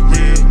meal.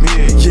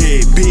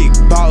 Yeah, big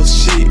boss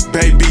shit,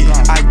 baby,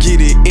 I get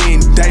it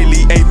in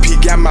daily.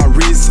 AP got my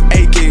wrist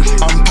aching,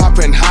 I'm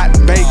popping hot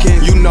bacon.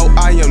 You know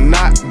I am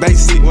not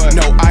basic,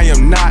 no I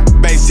am not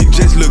basic.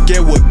 Just look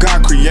at what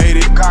God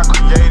created.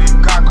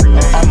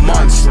 A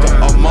monster,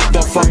 a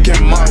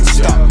motherfucking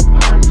monster.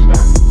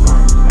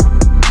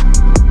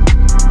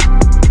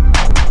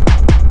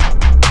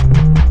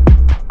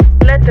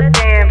 Let the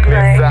band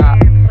play.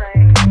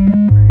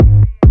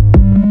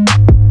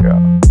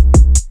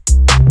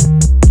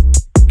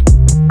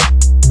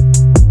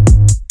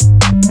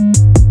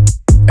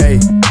 Hey,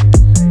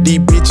 these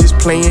bitches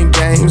playing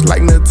games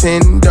like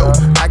Nintendo.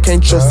 I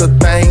can't trust a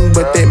thing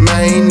but that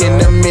man in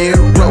the mirror.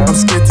 I'm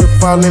scared to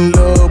fall in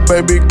love,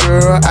 baby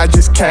girl, I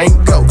just can't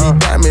go. These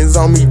diamonds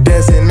on me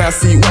dancing, I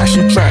see why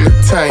she tryna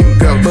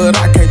tango. But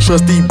I can't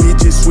trust these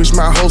bitches, switch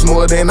my hoes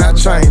more than I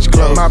change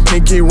clothes. My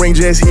pinky ring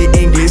just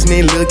hitting,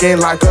 glistening, looking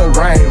like a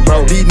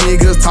rainbow. These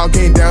niggas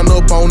talking down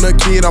up on the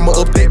kid, I'ma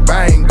up that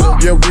bang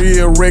up. Yeah,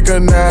 real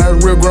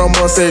recognize, real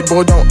grandma said,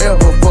 boy, don't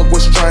ever fuck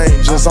with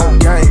strangers on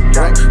game,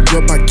 right?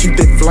 Yep, I keep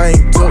that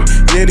flame up.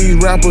 Yeah, these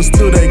rappers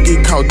till they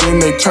get caught, then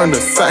they turn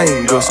to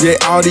singers. Yeah,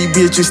 all these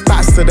bitches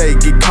thoughts till they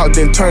get caught,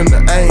 then turn to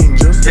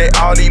angels. Yeah,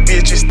 all these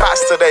bitches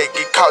thoughts till they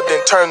get caught, then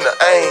turn to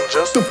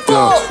angels. The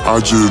fuck? I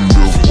just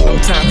live. No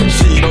time for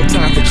cheat, no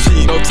time for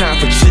cheat, no time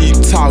for cheap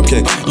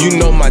talking. You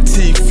know my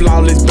teeth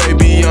flawless,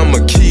 baby,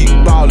 I'ma keep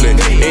ballin'.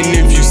 And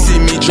if you see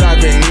me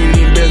driving,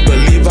 you best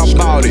believe I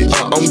bought it.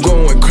 I'm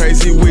going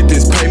crazy with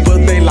this paper,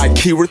 they like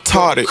he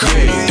retarded.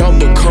 Don't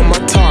become my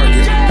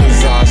target,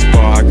 cause I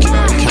spark it.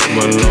 Came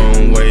a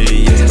long way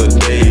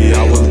yesterday,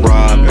 I was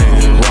robbing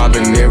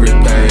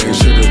everything.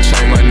 Should've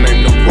changed my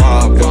name to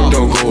Rob, but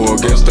don't go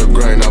against the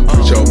grain. I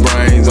put your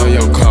brains on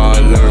your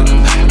collar.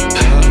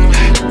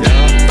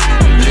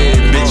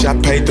 Bitch, I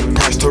paid the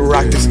price to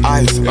rock this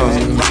ice.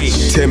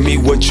 Tell me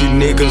what you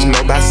niggas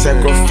know about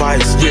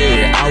sacrifice.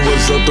 Yeah, I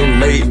was up them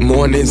late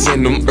mornings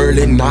and them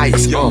early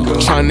nights.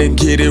 Tryna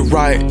get it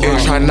right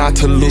and try not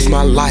to lose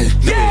my life.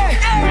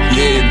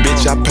 Yeah,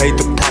 bitch, I paid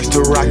the price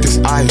to rock this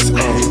ice.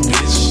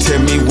 Tell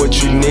me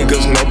what you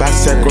niggas know about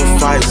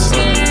sacrifice.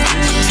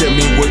 Tell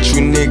me what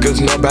you niggas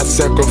know about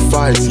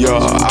sacrifice. Yeah,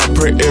 I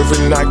pray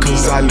every night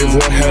cause I live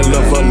one hell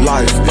of a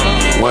life.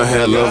 One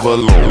hell of a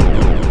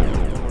life.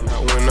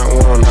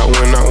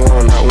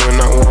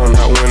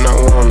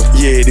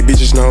 Yeah, the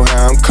bitches know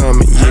how I'm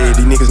coming. Yeah,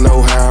 these niggas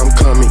know how I'm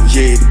coming.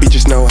 Yeah, the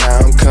bitches know how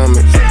I'm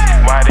coming.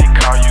 Why they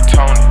call you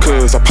Tony?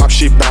 Cause I pop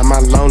shit by my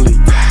lonely.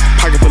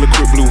 Pocket full of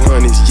quick blue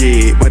honeys.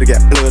 Yeah, but it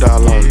got blood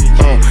all on it.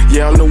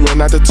 Yeah, I'm the one,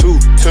 not the two.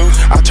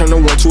 I turn the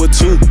 1 to a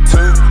 2.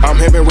 I'm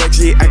having racks,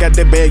 yeah, I got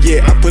that bag,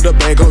 yeah. I put a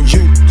bag on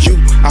you.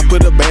 I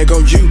put a bag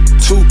on you,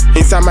 too.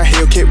 Inside my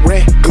Hellcat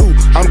rat goo.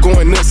 I'm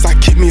going nuts, I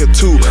keep me a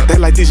 2. They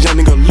like this young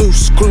nigga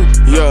loose screw,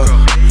 yeah.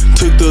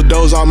 Took the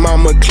doors off my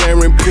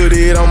McLaren, put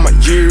it on my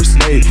ears,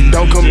 ayy.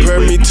 Don't compare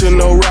me to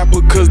no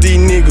rapper, cause these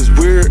niggas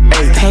weird,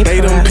 ayy.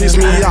 They done piss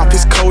me off,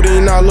 it's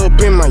codeine all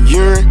up in my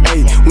urine,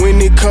 ayy.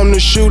 When it come to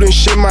shooting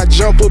shit, my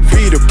jumper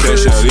be the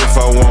Cash out if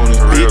I want it,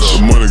 bitch.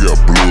 The money got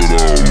blood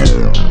all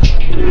over.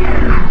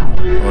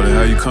 Oh, then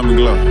how you coming,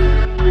 Glock?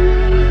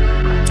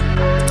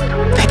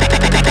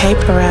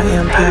 Paper Route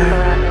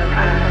Empire.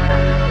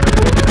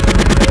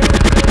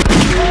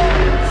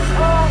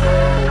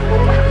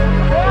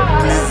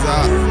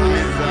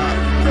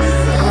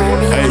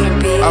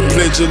 I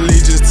pledge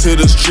allegiance to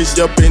the streets,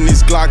 yup, in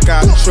this Glock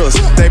I trust.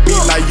 They be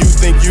like, you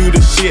think you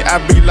the shit, I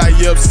be like,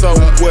 yup, so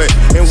what?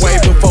 And way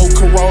before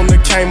Corona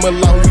came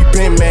along, we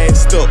been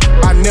masked up.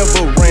 I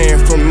never ran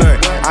from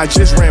nothing, I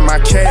just ran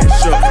my cash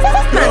up.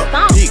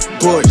 Big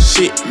boy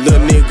shit, little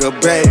nigga,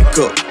 back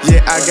up.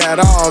 Yeah, I got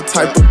all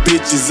type of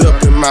bitches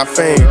up in my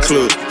fan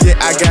club. Yeah,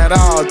 I got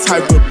all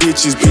type of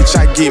bitches, bitch,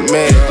 I get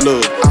mad,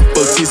 look. I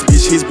fuck his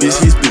bitch, his bitch,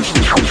 his bitch.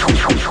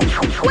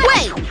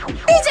 Wait,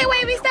 DJ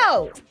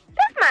Wavysoles.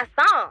 That's my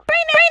song.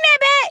 Bring that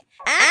back.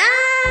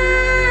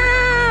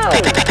 Ow!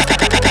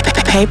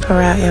 Paper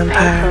Route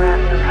Empire.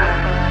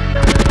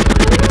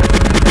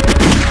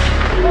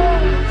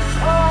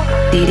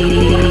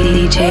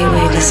 DJ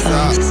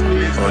Wavysoles.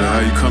 Oh, then how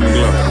you coming,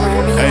 Glock?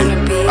 Hey,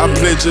 I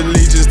pledge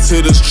allegiance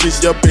to the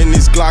streets, yup, in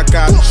this Glock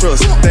I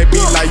trust. They be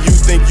like, you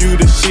think you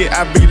the shit,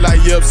 I be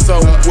like, yup, so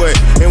what?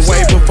 And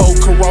way before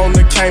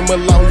Corona came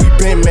along, we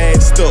been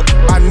masked up.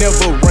 I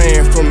never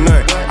ran from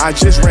nothing, I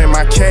just ran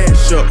my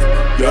cash up.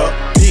 Yup,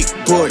 big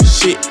boy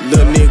shit,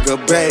 little nigga,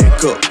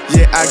 back up.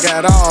 Yeah, I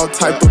got all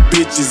type of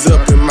bitches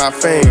up in my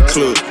fan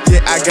club.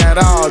 Yeah, I got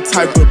all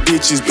type of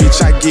bitches,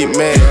 bitch, I get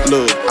mad,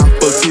 look. I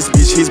fuck his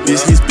bitch, his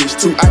bitch, his bitch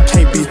too. I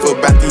can't beef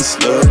about these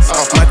slugs.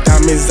 My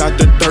diamonds out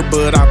the dirt,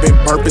 but I've been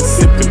burping,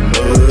 sipping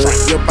mud.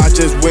 Yep, I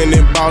just went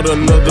and bought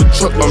another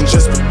truck, I'm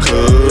just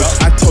because.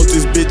 I told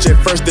this bitch at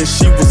first that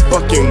she was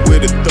fucking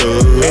with a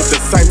thug. At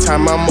the same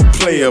time, I'm a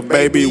player,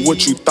 baby,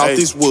 what you thought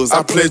this was?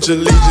 I pledge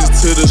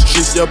allegiance to the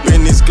streets, yup,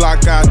 in this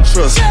Glock I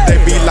trust. They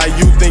be like,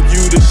 you think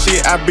you the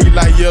shit, I be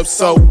like, yup,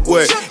 so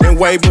what? And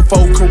way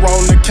before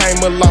Corona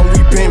came along,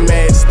 we been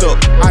masked up.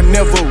 I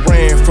never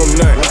ran from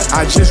nothing,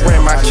 I just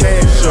ran my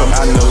cash up.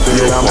 I know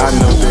that I'm a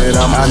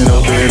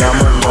number,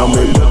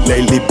 but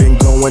lately been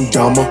going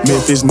dumber.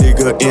 Memphis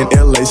nigga in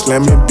LA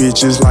slamming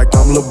bitches like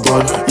I'm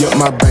LeBron. Yep,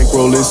 my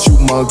bankroll is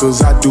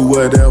humongous, I do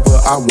whatever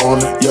I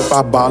wanna. Yep,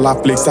 I ball, I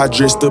flex, I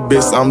dress the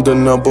best, I'm the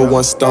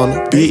 #1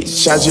 stunner.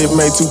 Bitch, I just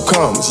made 2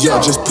 commas.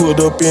 Yeah, just put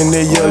up in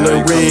the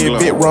yellow red,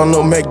 bit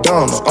Ronald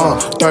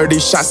McDonald. 30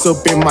 shots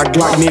up in my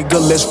Glock, nigga,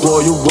 let's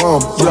Royal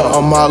Rum. Yeah,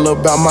 I'm all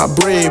about my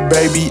bread,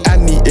 baby, I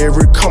need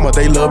every comma.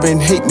 They love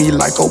and hate me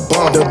like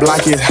Obama. The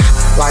block is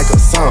hot like a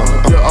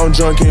summer. Yeah, I'm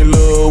drunk in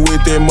love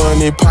with that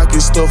money,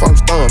 pocket stuff, I'm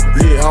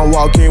stumping. Yeah, I'm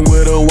walking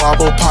with a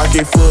wobble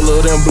pocket full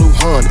of them blue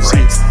hunters.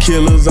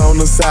 Killers on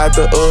the side,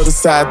 the other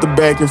side, the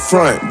back and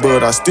front,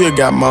 but I still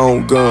got my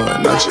own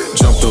gun. I just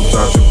jumped up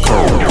out the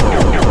cold.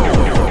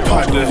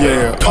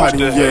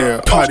 Party,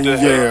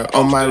 yeah,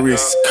 on my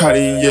wrist,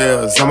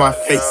 Cartiers on my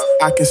face.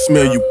 I can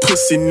smell you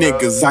pussy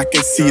niggas, I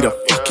can see the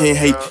fucking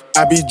hate.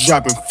 I be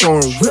dropping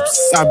foreign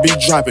whips, I be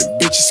dropping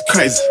bitches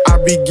crazy. I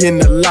be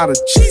getting a lot of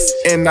cheese,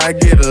 and I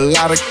get a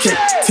lot of cake.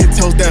 10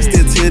 toes down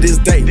still to this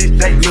day.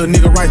 Little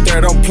nigga right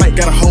there don't play.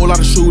 Got a whole lot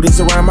of shooters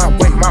around my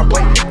way.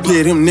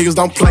 Yeah, them niggas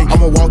don't play.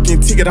 I'm a walk-in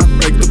ticket, I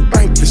break the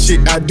bank. The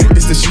shit I do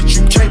is the shit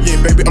you can't.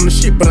 Yeah, baby, I'm the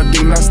shit, but I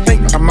do not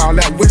stink. I'm all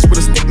out west with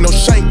a stick, no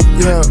shank.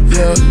 Yeah.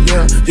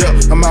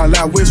 I'm all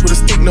out west with a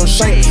stick, no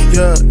shank.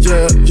 Yeah.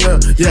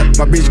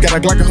 My bitch got a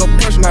Glock in her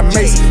purse, not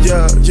mace.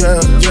 Yeah.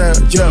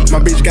 My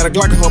bitch got a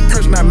Glock in her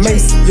purse, not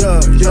mace.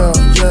 Yeah.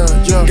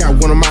 Got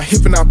one on my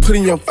hip and I put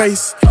in your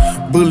face.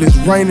 Bullets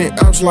raining,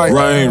 I'm just like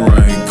Rain,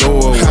 go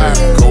away.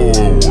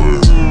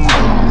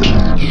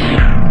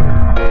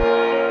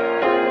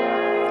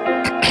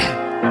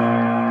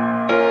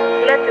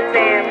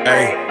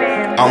 Hey,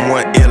 I'm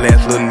one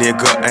ill-ass little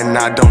nigga, and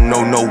I don't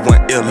know no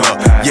one iller.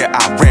 Yeah,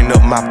 I ran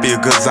up my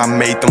figures, I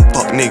made them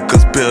fuck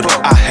niggas bitter.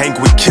 I hang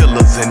with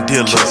killers and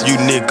dealers, you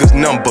niggas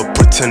number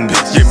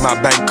pretenders. Yeah, my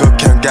bank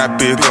account got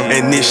bigger,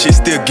 and this shit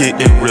still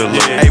getting realer.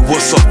 Hey,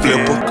 what's up,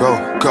 flipper? Go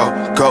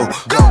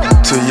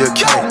till you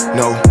can't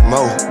no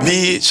more.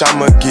 Bitch,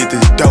 I'ma get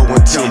this dough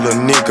until a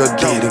nigga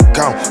get it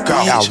gone.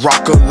 I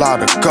rock a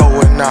lot of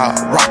gold, and I'll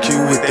rock you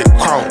with that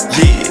chrome.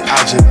 Yeah,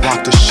 I just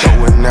blocked the show,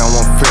 and now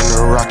I'm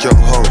finna rock your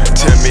hoe.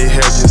 Tell me,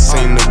 have you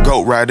seen the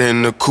goat right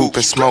in the coupe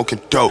and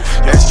smoking dope?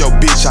 That's your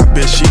bitch, I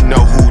bet she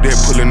know who they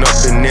pulling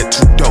up in that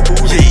too dope.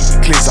 Yeah,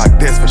 cleans like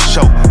that's for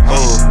sure.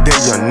 That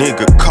your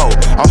nigga cold.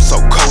 I'm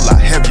so cold, I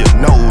have your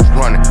nose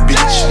running,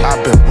 bitch. I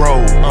been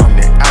rolled on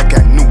it. I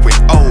got new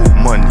and old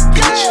money,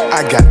 bitch.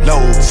 I got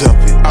loads of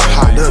it. I'm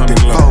hotter than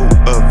 4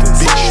 of it,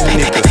 bitch.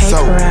 You niggas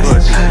so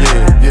budget.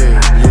 Yeah.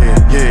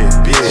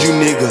 Bitch, you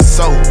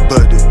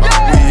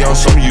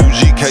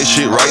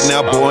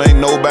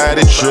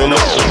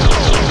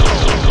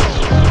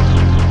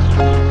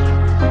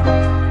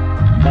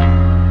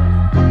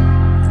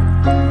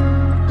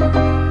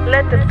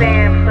the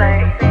band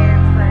play.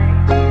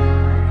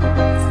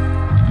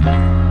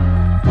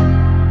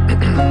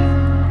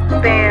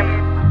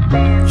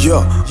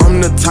 Yeah,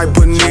 I'm the type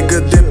of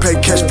nigga that pay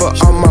cash for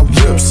all my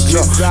whips.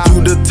 Yeah,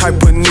 you the type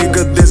of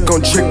nigga that's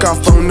gon' trick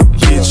off on the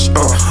bitch.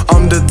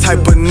 I'm the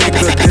type of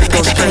nigga that's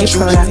gon' scratch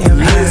you off the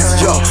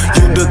list. Yeah,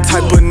 you the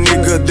type of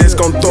nigga that's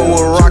gon' throw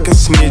a rock and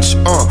snitch.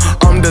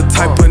 I'm the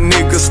type of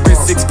nigga spend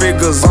 6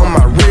 figures on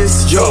my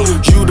wrist. Yeah,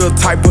 you the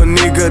type of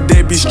nigga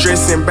that be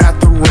stressing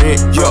about the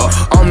rent. Yeah,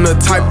 I'm the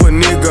type of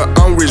nigga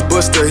I'm rich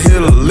but still hit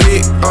a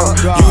lick.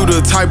 You the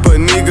type of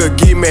nigga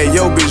get mad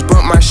yo bitch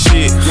bump my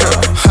shit. Yeah,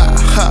 ha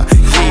ha.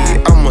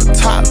 I'm a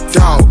top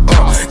dog,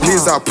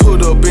 Liz, I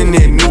put up in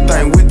that new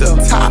thing with the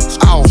top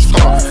off,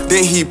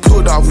 Then he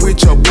put off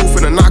with your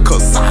booth and knock her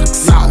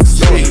socks out,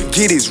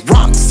 Get his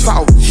rocks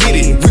out, hit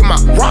it with my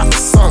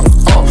rocks on,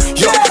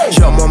 Yeah,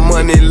 my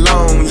money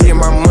long, yeah,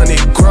 my money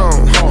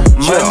grown,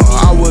 Yeah,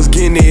 I was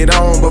getting it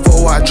on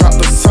before I dropped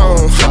the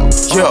song,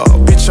 Yeah,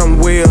 bitch, I'm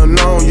well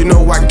known, you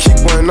know I keep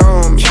one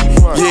on me,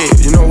 Yeah,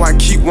 you know I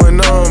keep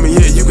one on me,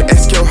 Yeah, you can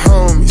ask your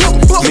homies,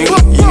 Nigga,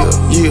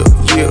 yeah,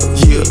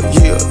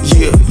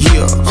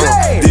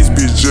 this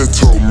bitch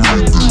just told me.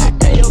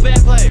 Hey, yo,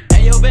 bad play.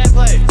 Hey, yo, bad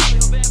play.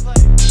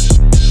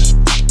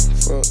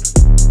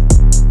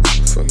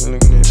 Fucking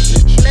looking at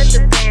this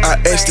bitch. I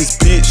asked this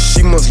bitch,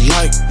 she must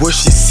like what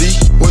she see.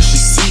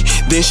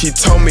 Then she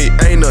told me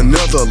ain't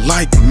another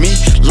like me.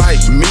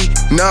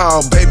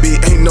 Nah, baby,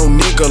 ain't no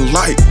nigga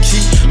like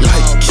Key.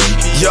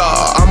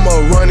 Yeah, I'ma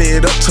run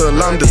it up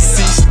till I'm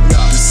deceased.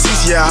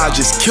 Yeah, I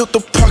just killed the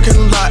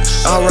parking lot.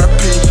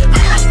 R.I.P.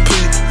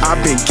 I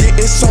been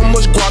getting so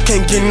much guap,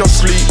 can't get no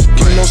sleep.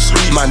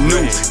 My new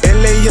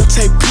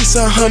LAFT piece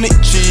of 100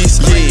 G's.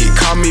 Yeah,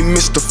 call me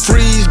Mr.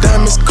 Freeze,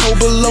 diamonds cold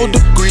below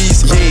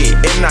degrees. Yeah,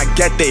 and I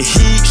got that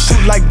heat, shoot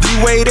like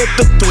D-Wade at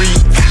the 3.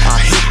 I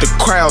hit the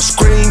crowd,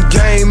 scream,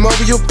 game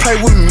over, you play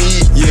with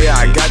me. Yeah,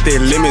 I got that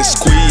lemon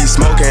squeeze,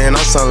 smoking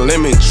on some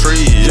lemon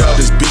tree. Yeah,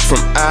 this bitch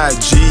from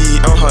IG,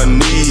 on her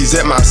knees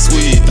at my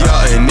suite.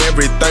 Yeah, and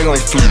everything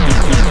on fleek.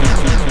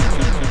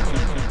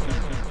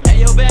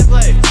 Hey, yo, bad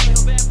play.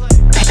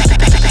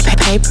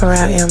 Paper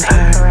out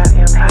Empire.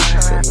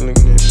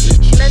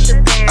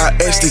 I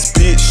asked this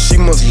bitch, she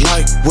must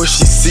like what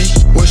she see.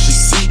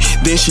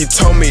 Then she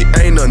told me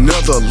ain't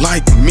another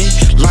like me.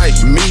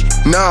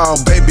 Nah,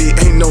 baby,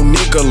 ain't no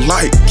nigga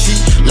like Key.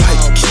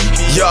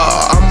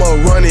 Yeah, I'ma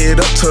run it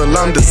up till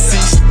I'm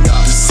deceased.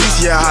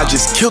 Yeah, I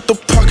just killed the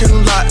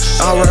parking lot.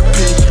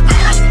 R.I.P.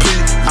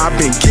 I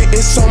been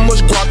getting so much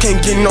guap, can't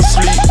get no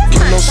sleep.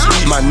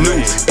 My new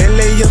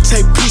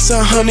LAFT piece of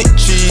 100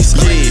 G's.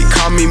 Yeah,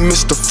 call me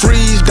Mr.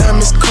 Freeze,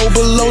 diamonds cold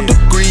below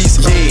degrees.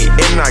 Yeah,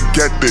 and I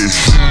got this.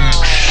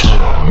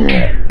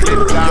 Yeah,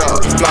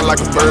 fly like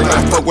a bird,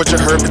 I fuck what you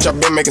heard, bitch, I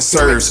been making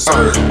serves.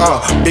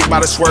 Big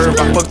body swerve,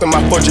 I fucked on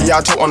my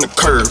Forgiato on the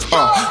curve.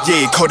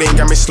 Yeah, codeine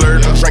got me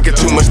slurred, drinking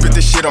too much, spit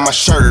this shit on my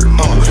shirt.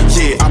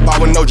 Yeah, I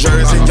bought with no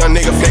jersey, young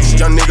nigga flexing,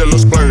 young nigga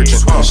little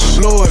splurging.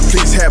 Lord,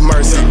 please have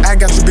mercy, I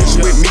got some bitches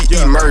with me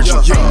emerging.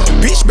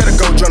 Bitch better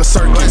go join the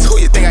circus, who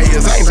you think I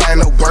is? I ain't buying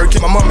no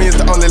Birkin. My mama is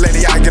the only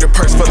lady I get a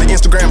purse for. The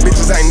Instagram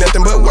bitches ain't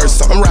nothing but worse.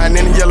 So I'm riding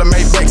in the yellow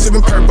Maybach,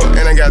 sipping purple,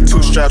 and I got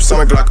 2 straps on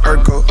my Glock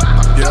Urkel.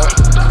 Yeah,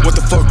 what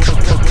the fuck?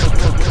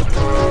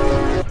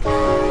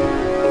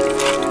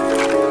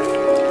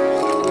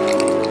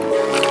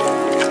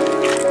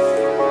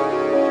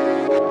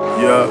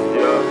 Yeah.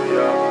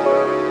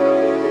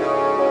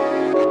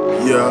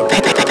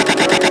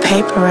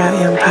 Paper out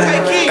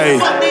Empire. Hey,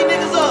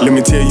 let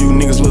me tell you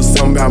niggas a little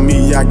something about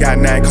me. I got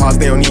 9 cars,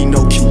 they don't need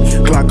no key.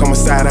 Glock on my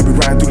side, I be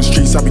riding through the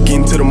streets. I be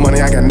getting to the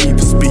money, I got need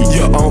for speed.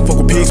 Yeah, I don't fuck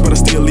with pigs, but I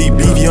still eat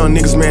beef. Young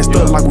niggas masked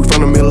up like we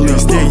from the Middle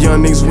East. Yeah,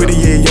 young niggas with it,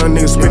 yeah, young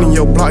niggas spinning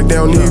your block. They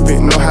don't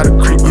even know how to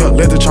creep. Yeah,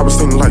 let the chopper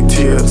sing like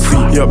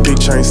TLC. Yeah, big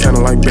chain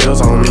sounding like bells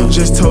on me.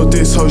 Just told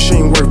this hoe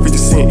she ain't worth 50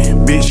 cents.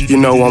 Bitch, you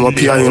know I'm a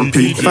PIMP.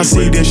 If I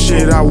see this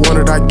shit, I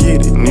want it, I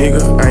get it.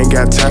 Nigga, I ain't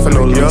got time for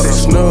no love.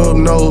 Snub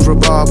nose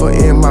revolver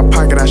in my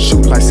pocket, I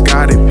shoot like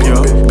Scotty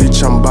Pippen.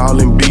 Bitch, I'm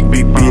ballin' big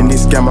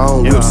business. Got my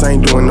own whips, I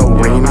ain't doing no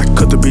ring. I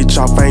cut the bitch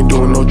off, I ain't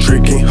doing no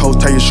tricking. Hoes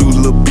tie your shoes,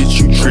 little bitch,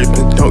 you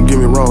trippin'. Don't get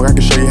me wrong, I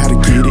can show you how to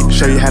get it.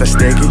 Show you how to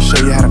stack it, show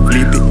you how to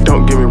flip it.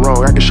 Don't get me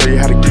wrong, I can show you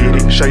how to get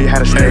it. Show you how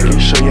to stack it,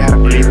 show you how to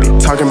flip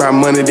it. Talking about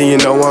money, then you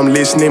know I'm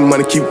listening.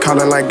 Money keep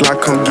calling like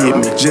Glock, come get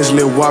me. Just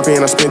Lil Wappy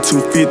and I spent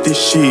 250,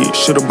 shit.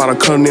 Should've bought a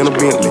Continental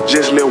Bentley.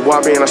 Just Lil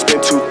Wappy and I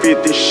spent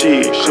 250,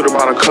 shit. Should've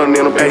bought a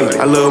Continental Bentley.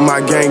 I love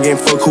my gang, ain't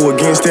fuck who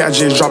against it. I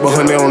just drop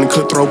 100 on the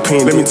cutthroat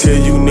pen. Let me tell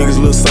you niggas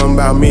a little something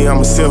about me. I'm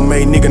a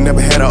self-made nigga,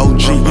 never had an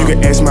OG. You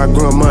can ask my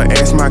grandma,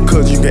 ask my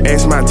cousin, you can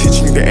ask my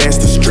teacher, you can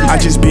ask the street. I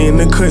just be in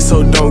the cut,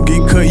 so don't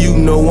get cut. You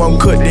know I'm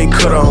cut, they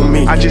cut on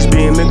me. I just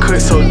be in the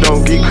cut, so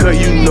don't get cut.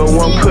 You know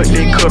I'm cut,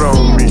 they cut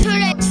on me.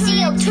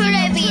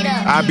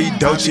 I be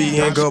Dolce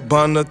and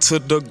Gabbana to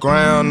the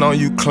ground on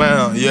you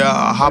clown. Yeah,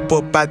 I hop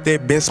up out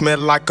that bench, smell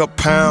like a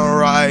pound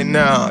right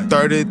now.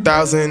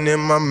 30,000 in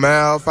my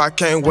mouth, I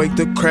can't wait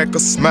to crack a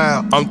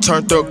smile. I'm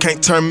turned up,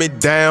 can't turn me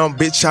down,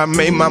 bitch, I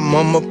made my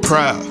mama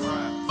proud.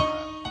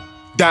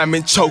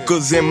 Diamond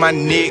chokers in my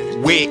neck,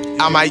 wet,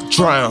 I might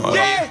drown.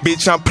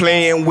 Bitch, I'm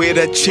playing with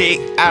a chick,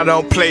 I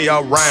don't play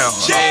around.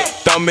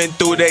 Thumbing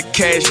through that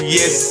cash,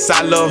 yes,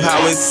 I love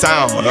how it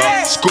sound.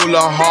 School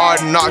of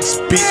hard knocks,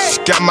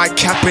 bitch, got my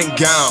cap and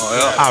gown.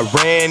 I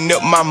ran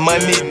up my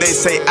money, they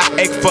say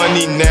I act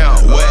funny now.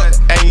 What?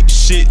 Ain't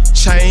shit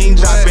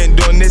changed, I've been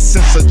doing this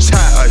since a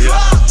child.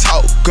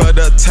 Talk of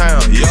the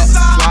town,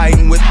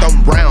 sliding with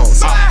them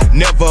rounds.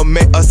 Never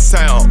made a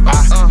sound,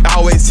 I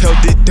always held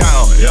it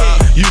down.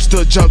 Used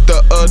to jump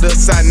the other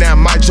side, now I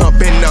might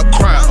jump in the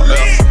crowd.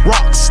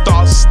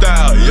 Rockstar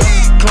style,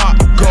 clock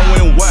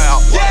going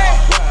wild.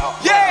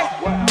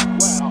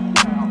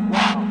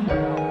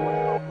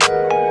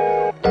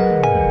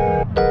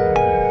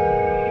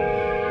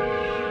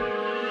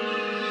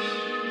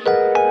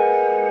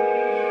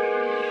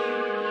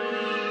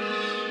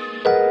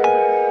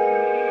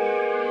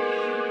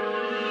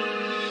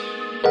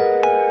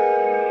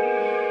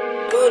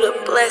 Buddha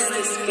bless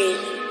this beat.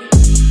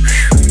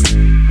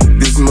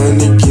 This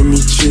money give me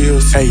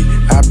chills. Hey,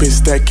 I've been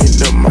stacking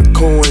up my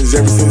coins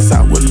ever since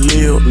I was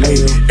little. Hey,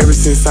 ever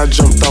since I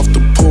jumped off the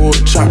pool,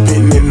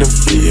 chopping in the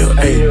field.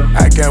 Hey,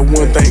 I got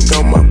one thing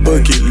on my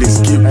bucket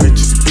list: get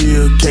rich as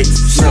Bill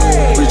Gates.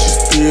 Rich as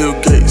Bill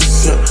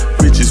Gates.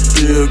 Rich as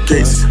Bill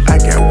Gates. I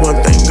got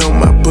one thing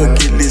on my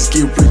bucket list: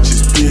 get rich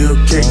as Bill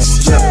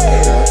Gates.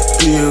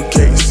 Bill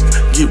Gates.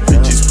 Get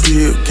rich as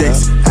Bill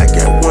Gates. I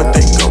got one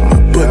thing on my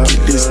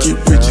bucket list: get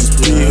rich as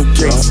Bill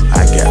Gates.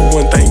 I got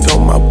one thing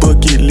on my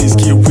bucket list: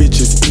 get rich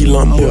as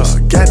Elon Musk.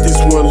 Got this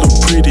one little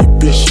pretty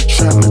bitch, she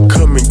tryna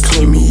come and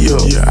clean me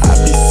up. Yeah, I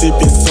be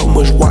sipping so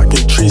much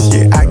walking trees,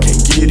 yeah, I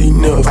can't get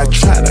enough. I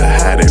try to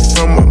hide it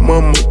from my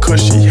mama,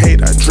 cause she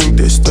hate I drink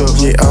that stuff.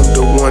 Yeah, I'm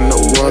the one, no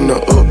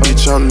runner up,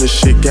 bitch, I'm the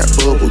shit, got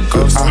bubble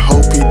guts. I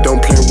hope he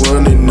don't play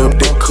running up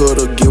that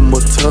cutter, give him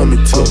a tummy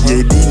tuck.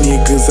 Yeah, these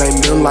niggas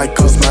ain't nothing like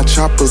us, my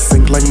choppers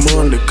sink like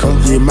Monica.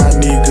 Yeah, my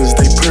niggas,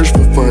 they purse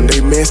for fun,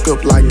 they mask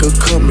up like a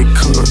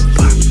Comic-Con.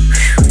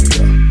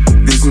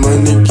 This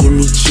money give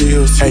me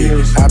chills. Hey,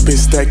 I've been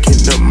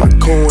stacking up my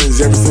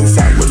coins ever since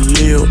I was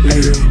little.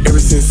 Hey, ever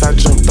since I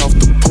jumped off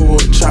the pool,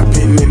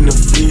 chopping in the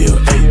field.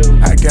 Hey,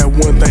 I got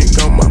one thing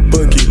on my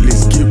bucket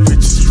list: get rich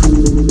as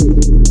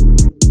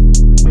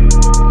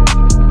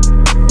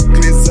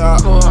Glitz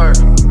out.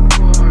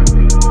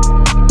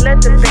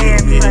 Let the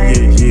band play.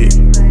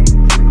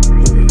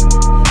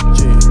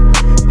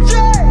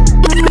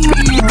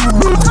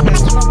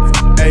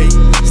 Hey,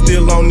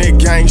 still on that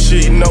gang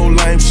shit, no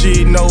lame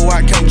shit, no,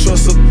 I can't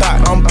trust a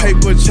thought. I'm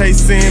paper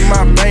chasing,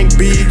 my bank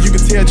big, you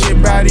can tell your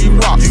body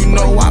rock. You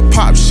know I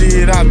pop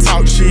shit, I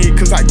talk shit,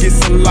 cause I get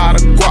a lot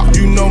of guap.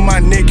 You know my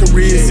neck and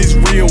wrist is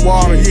real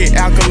water, yeah,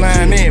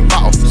 alkaline and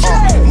boss.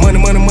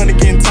 Money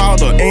getting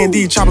taller, and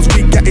these choppers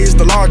we got is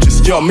the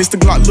largest. Yo, Mr.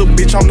 Glock, little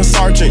bitch, I'm the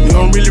sergeant. You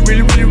don't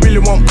really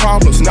want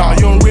problems. Nah,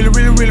 you don't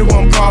really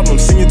want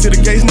problems. Send you to the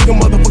gates, nigga,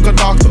 motherfucker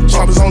doctor.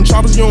 Choppers on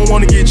choppers, you don't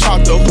wanna get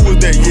chopped up. Who is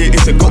that? Yeah,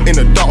 it's a goat and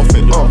a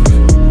dolphin.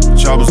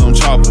 Choppers on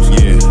choppers,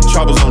 yeah.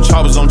 Choppers on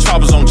choppers on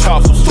choppers on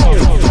choppers. My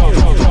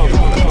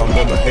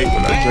mama hate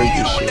when I drink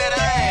this shit.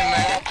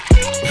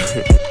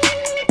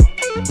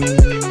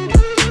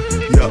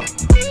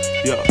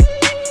 Yeah.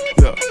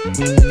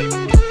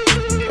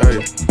 Hey,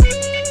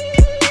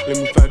 let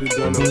me fight this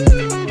gun up. Let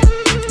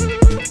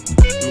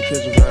me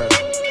catch a vibe.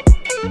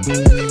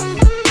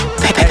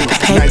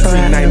 Hey,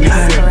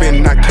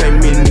 1997, I came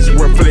in this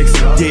world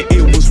flexing. Yeah,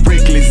 it was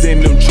reckless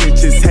in them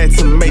trenches. Had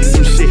to make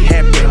some shit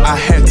happen. I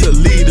had to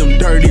leave them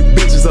dirty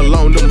bitches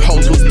alone. Them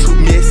hoes was too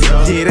messy.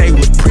 Yeah, they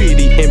was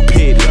pretty and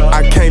petty.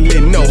 I can't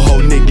let no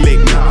hoe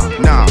neglect me.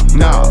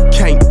 Nah,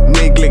 can't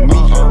neglect me.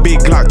 Big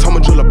Glock, told my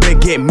jeweler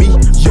back at me.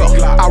 Yo,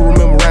 I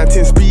remember around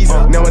 10 speeds.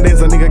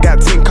 Nowadays a nigga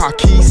got 10 car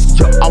keys.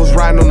 Yo, I was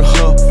riding on the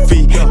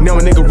Huffy. Now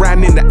a nigga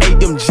riding in the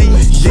AMG.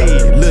 Yeah,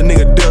 little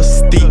nigga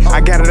dusty.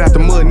 I got it out the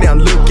mud, now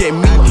look at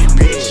me,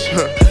 bitch.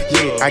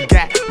 Yeah, I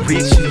got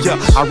rich. Yeah,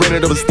 I ran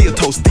it up and still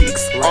toast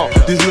sticks.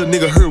 This little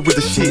nigga hurt with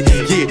the shit.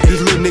 Yeah,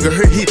 this little nigga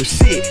hurt hit the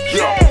shit.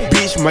 Yeah,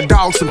 bitch, my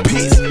dog some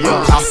piss.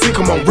 Yeah, I'll sick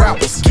him on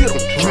rappers. Get him.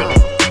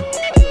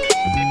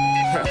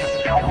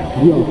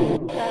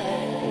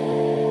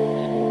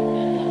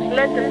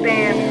 Let the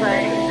band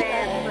play.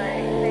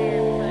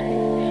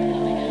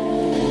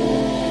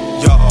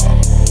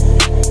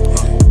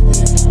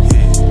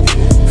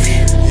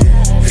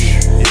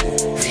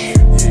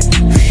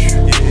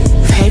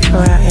 Paper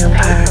out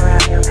Empire.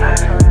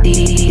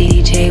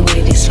 DJ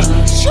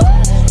Wavysoles.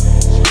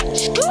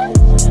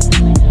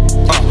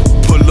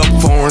 Pull up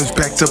foreigns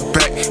back to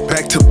back,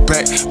 back to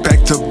back, back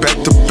to back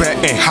to back,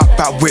 and hop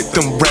out with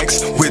them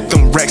racks,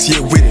 yeah,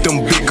 with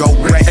them big old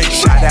racks. Hey,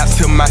 shout out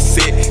to my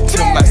set,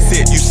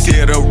 you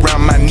sit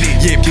around my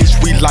neck. Yeah, bitch,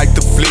 we like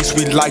to flex,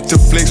 we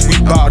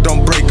ball,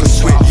 don't break a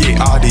sweat.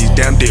 Yeah, all these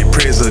damn dead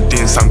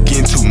presidents, I'm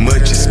getting too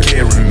much, it's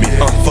scaring me.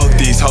 Fuck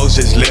these hoes,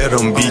 just let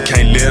them be,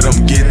 can't let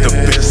them get the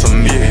best of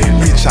me.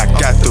 Bitch, I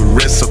got the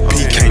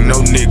recipe, can't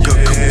no nigga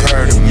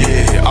compare to me.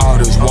 Yeah, all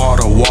this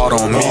water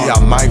on me, I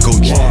might go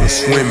join a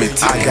swim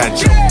it. I got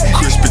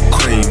Krispy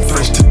Kreme,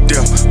 fresh to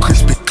death,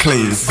 Krispy Kreme.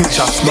 clean. Bitch,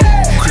 I smoke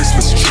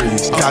Christmas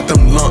trees. Got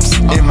them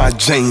lumps in my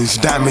jeans.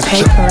 Diamonds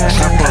jump,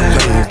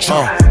 trampoline.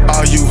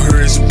 All you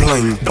hear is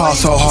bling. Ball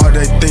so hard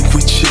they think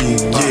we cheat.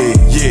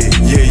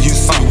 Yeah, you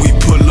see we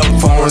pull up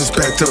phones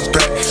back to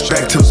back,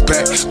 back to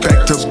back,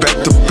 back to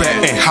back to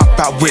back. And hop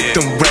out with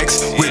them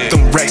racks,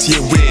 yeah,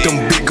 with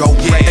them big old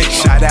racks. Hey,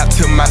 shout out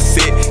to my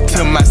set,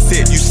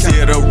 you see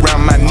it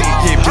around my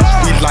neck. Yeah, bitch,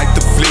 we like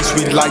the flex,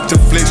 we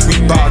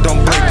ball,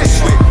 don't break the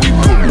sweat, we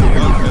pull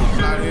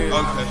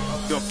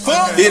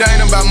It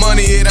ain't about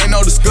money, it ain't no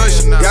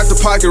discussion. Got the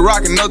pocket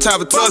rockin', no time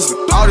for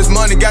tussling. All this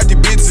money got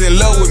these bitches in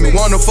love with me.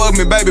 Wanna fuck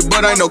me, baby,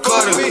 but ain't no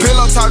cuddling.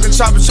 Pillow talking,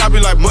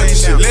 chopping like money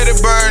shit. Let it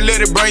burn,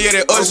 yeah,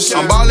 that usher shit.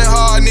 I'm ballin'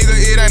 hard, nigga,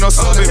 it ain't no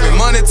subbing me.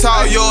 Money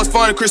tall, yours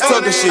funny, Chris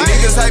Tucker shit.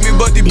 Niggas hate me,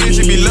 but these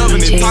bitches be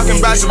loving it. Talking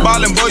about you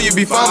ballin', boy, you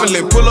be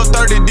fumbling. Pull up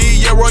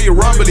 30D, yeah, roll your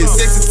rumbling.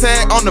 Sexy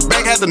tag on the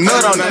back, had the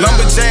nut on it.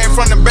 Lumberjack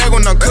from the bag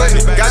when I'm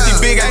cutting it. Got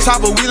these big ass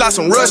chopper, we like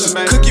some Russians.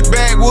 Cookie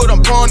bag wood, I'm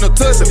pouring no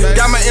tussin'.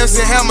 Got my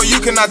MC hammer, you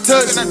cannot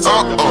touch it.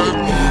 Dog,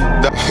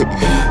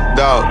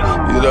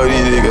 you know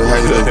these niggas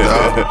hate us,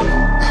 dog.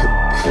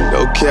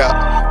 No cap.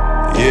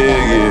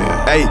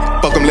 Yeah. Hey,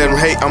 fuck them, let them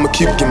hate, I'ma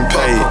keep getting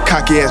paid.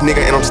 Cocky ass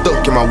nigga, and I'm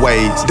stuck in my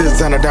ways.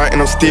 Designer down,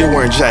 and I'm still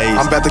wearing J's.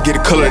 I'm about to get a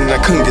color, and I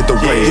couldn't get the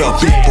raise. Yo,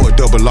 big boy,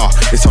 double R,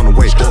 it's on the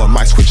way. Or I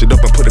might switch it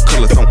up and put the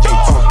colors on 8.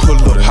 Pull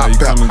up, hop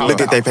out,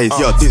 look at they face.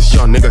 Yo, this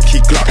young nigga, Key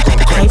GLock, gon'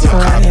 crazy.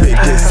 I big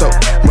this so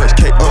much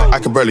cake,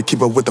 I can barely keep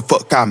up with the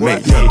fuck I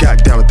made.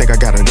 Goddamn, I think I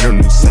got a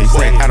new safe.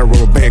 Out of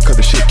rubber band, cause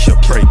the shit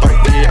kept breaking.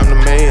 Yeah, I'm the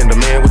man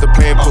with the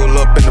plan. Pull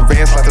up in the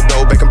van, slide the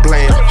door back and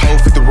playing. Whole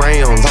 50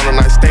 rounds on a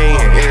nightstand.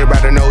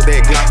 Everybody know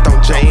that Glocks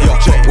don't jam. Yo,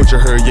 what you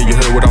heard, yeah, you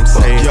heard what I'm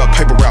saying. Yo,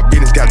 paper route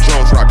business got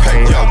drones rock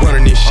pain. Yo,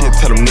 running this shit,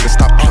 tell them niggas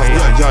stop playing.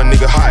 Young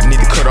nigga hot, need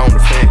to cut on the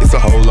fan. It's a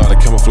whole lot of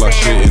camouflage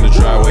shit in the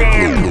driveway.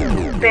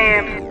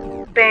 Bam.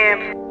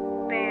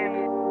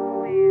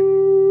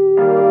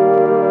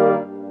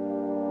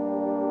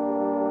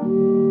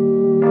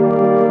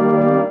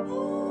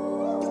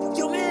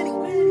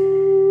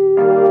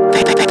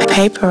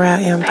 Paper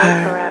Route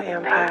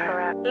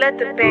Empire. Let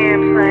the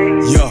band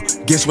play. Yo,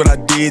 guess what I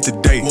did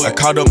today? I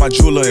called up my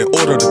jeweler and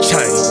ordered a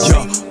chain.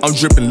 Yo, I'm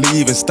dripping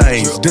leaving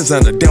stains.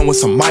 Designer down with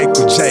some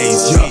Michael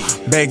J's. Yo,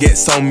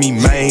 baguettes on me,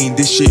 man.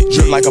 This shit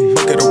drip like a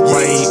bucket of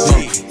rain.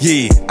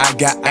 Yeah, I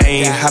got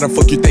aim. How the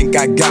fuck you think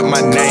I got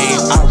my name?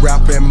 I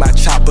rap and my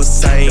chopper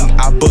sing.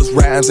 I bust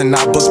rhymes and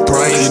I bust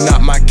brains. You're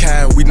not my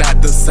kind, we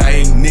not the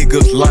same.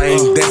 Niggas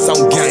lame, that's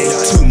on game.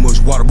 Too much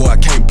water, boy, I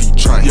can't be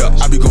trained. Yeah,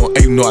 I be going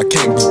aim, no, I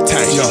can't be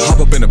tamed. Yo, hop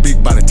up in a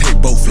big body, take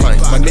both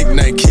lanes. My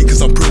nickname Key,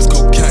 cause I'm Prince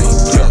Cocaine.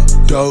 Yeah,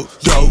 dope,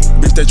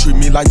 bitch, they treat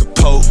me like the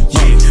Pope.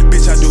 Yeah,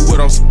 bitch, I do what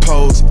I'm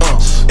supposed.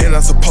 And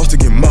I'm supposed to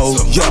get more.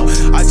 Yo,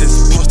 I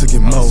just supposed to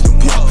get more.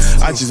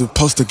 I just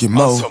supposed to get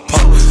more.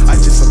 I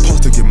just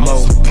supposed to get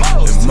more.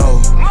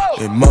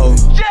 And more.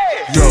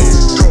 Dope.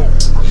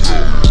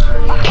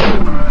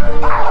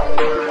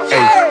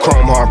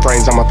 Chrome hard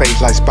frames on my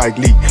face like Spike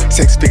Lee.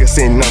 6 figures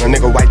sitting on a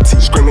nigga white tee.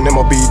 Screaming at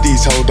my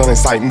BDs, hold on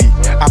incite me.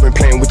 I've been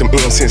playing with them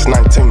M's since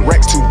 19.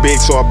 Racks too big,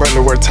 so I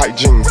barely wear tight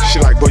jeans. She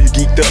like, boy, you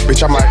geeked up,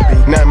 bitch, I might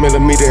be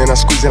 9mm and I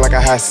squeeze it like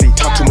a high C.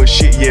 Talk too much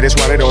shit, yeah, that's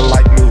why they don't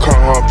like me.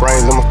 Chrome hard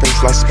frames on my face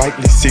like Spike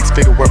Lee. 6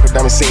 figure work with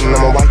diamond sitting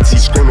on my white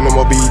tee. Screaming at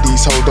my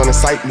BDs, hold on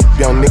incite me.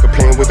 Young nigga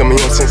playing with them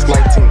M's since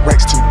 19.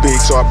 Racks too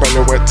big, so I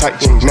barely wear tight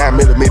jeans.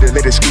 9mm,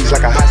 let it squeeze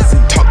like a high C.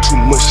 Talk too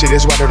much shit,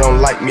 that's why they don't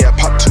like me. I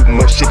pop too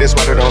much shit, that's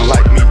why they don't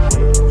like me.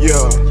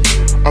 Yeah,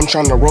 I'm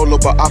tryna roll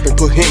up a op and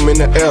put him in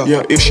the air.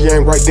 Yeah, if she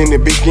ain't right, then the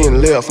bitch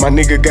getting left. My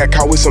nigga got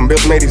caught with some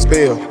bells, made his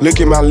bail. Look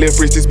at my left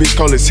wrist, this bitch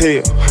cold as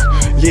hell.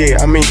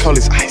 Yeah, I mean cold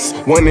as ice.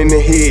 One in the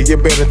head, you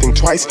better think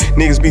twice.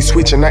 Niggas be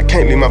switching, I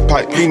can't leave my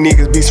pipe. These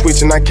niggas be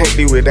switching, I can't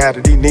live without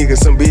it. These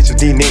niggas some bitches,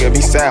 these niggas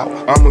be sour.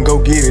 I'ma go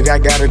get it, I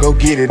gotta go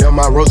get it. On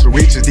my road to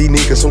riches, these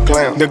niggas some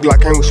clowns. The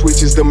Glock came with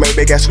switches, the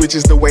Maybach got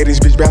switches. The way this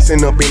bitch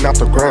bouncing up and off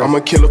the ground. I'm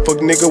a killer fuck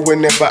nigga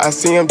whenever I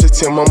see him. Just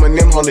tell mama and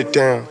them hold it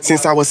down.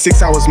 Since I was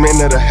 6, I was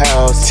man of the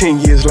house. 10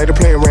 years later,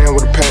 playing around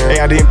with a pound. Hey,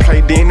 I didn't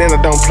play then and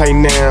I don't play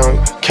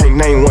now. Can't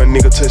name one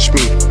nigga touch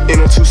me. In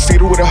a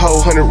 2-seater with a whole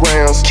 100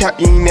 rounds. Cap,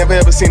 you ain't never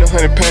ever seen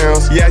 100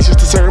 pounds. Yeah, I used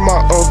to serve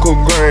my Uncle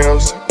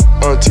Grams.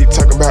 Auntie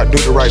talk about do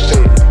the right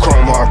thing.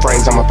 Chrome hard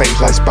frames on my face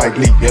like Spike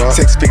Lee.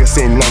 6 figures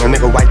sitting on a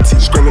nigga white tee.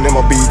 Screaming at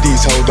my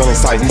BDs, hold on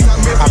incite me.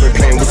 I've been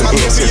playing with them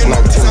M's since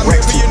 19.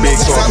 Racks too big,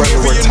 so I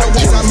rather wear tight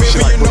jeans. She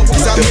like, when you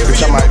geeked up,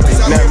 bitch, I might be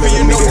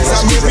 9mm and I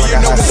squeeze it like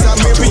a high C.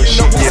 Talk too much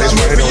shit, yeah, that's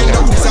why they don't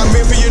know.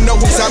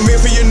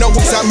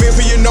 I'm in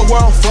for you know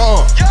where I'm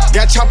from.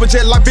 Got chopper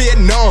jet like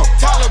Vietnam.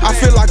 I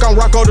feel like I'm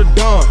Rocco the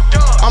Don.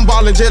 I'm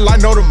ballin' jet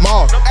like no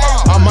tomorrow.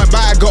 I might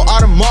buy it, go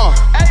out of mall.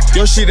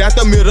 Yo, shit at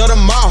the middle of the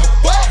mall.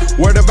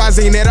 Where the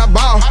Visine that I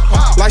bought.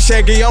 Like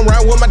Shaggy, I'm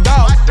round with my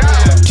dog.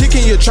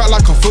 Kicking your trap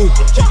like Kung Fu.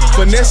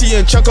 Finesse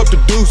and chuck up the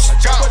deuce.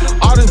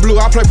 All this blue,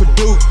 I play for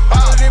Duke.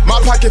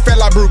 My pocket fat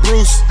like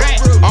Bruce.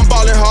 I'm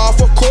ballin' hard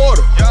for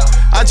quarter.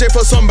 I just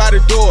for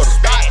somebody's daughter.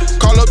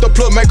 Call up the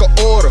plug, make an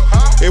order.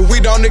 If we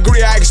don't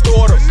agree, I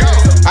extort them.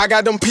 I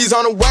got them peas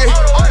on the way.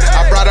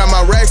 I brought out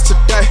my racks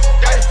today.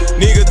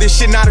 Nigga, this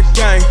shit not a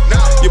game.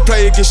 You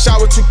play, you get shot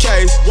with 2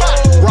 Ks.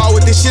 Raw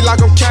with this shit like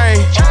I'm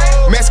Kane.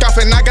 Mask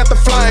off and I got the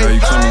flame.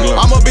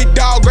 I'm a big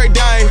dog, Great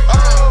Dane.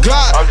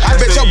 Glock, I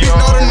bet your bitch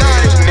know the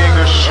name.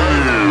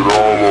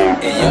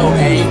 And yo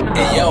aim,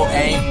 and yo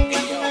aim.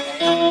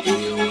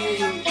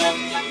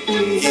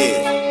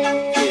 Yeah.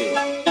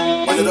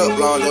 Run it up,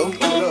 Blondo.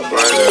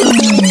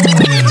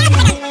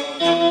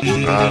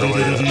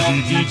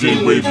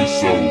 DJ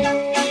Wavysoles.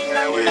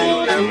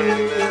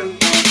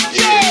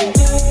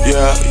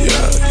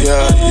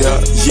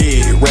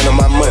 Yeah, ran on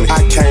my money.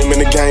 I came in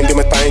the game, did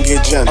my thing,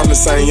 get Johnny. I'm the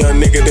same young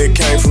nigga that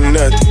came from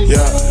nothing. Yeah.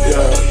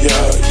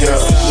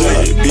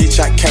 Bitch,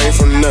 I came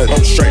from nothing.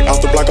 I'm straight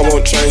off the block, I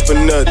won't change for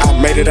nothing. I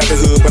made it out the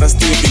hood, but I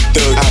still be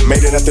thug. I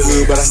made it out the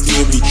hood, but I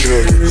still be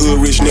drug. Hood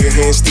rich nigga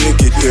hands still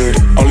get dirty.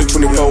 Only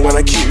 24 when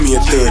I keep me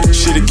a thug.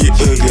 Shit'll get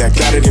ugly, I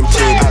got it in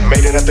plug. I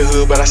made it out the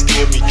hood, but I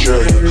still be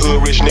drug.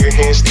 Hood rich nigga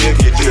hands still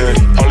get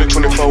dirty. Only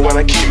 24 when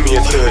I keep me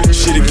a thug.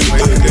 Shit'll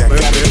get ugly, I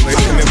got it in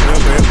plug.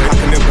 I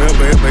can never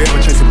ever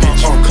chase a bitch.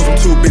 Cause I'm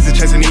too busy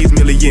chasing these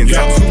millions.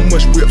 Got too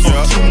much whip,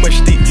 too much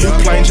stick. New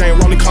plain Jane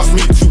rolling cost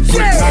me 2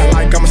 bricks. Not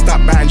like I'ma stop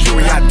buying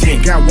jewelry, I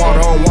didn't. Got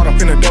water on water,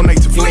 finna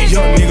donate to Flint.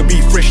 Young nigga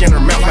be fresh in her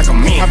mouth like a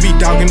mint. I be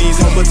dogging these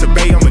hoes, but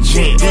today I'm a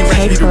gent.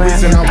 D-Rats be the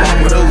reason I walk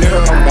with a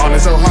limp. I'm ballin'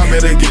 so hard,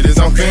 better get this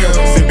on film.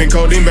 Sippin'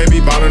 codeine,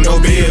 baby, ballin' no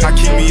bill. I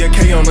keep me a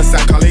K on the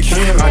side, call it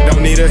Kim. I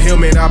don't need a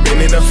helmet, I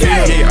been in the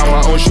field. Yeah, I'm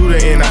my own shooter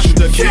and I shoot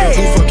the kill.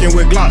 Who fucking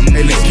with Glock?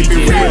 Hey, let's keep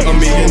it real. A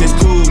million is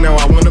cool, now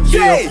I wanna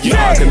build.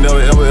 I can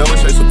never ever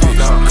chase a bitch.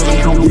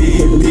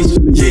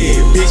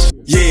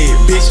 Yeah,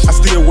 bitch, I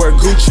still wear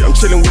Gucci. I'm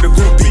chillin' with a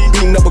groupie,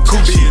 beating up a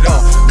coochie.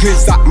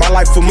 Glitz out my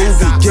life for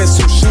movie. Guess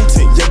who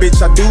shooting? Yeah, bitch,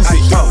 I do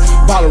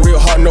it. Ballin' real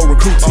hard, no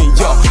recruiting.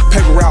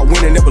 Paper out,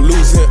 winning, never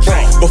losing.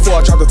 Before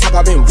I drop the top,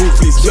 I been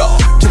ruthless.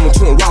 Give them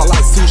to raw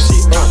like sushi.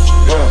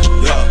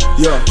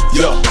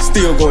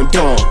 Still going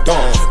dumb.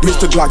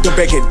 Mr. Glock, the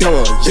back at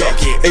done.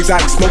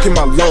 Exotic smoking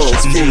my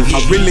lungs.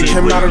 I really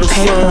came out of the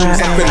slums.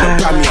 I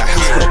finna buy me a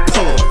house with a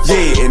pun.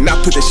 Yeah, and I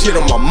put that shit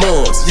on my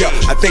mums.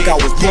 I think I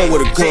was born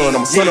with a gun.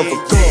 I'm a son of a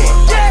gun.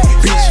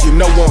 Bitch, you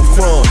know where I'm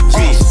from.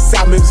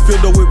 South Memphis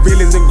filled up with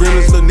villains and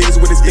gremlins. Little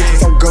niggas with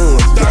extensions on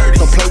guns.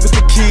 Don't play with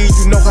the kids,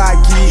 you know how I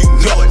get.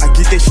 I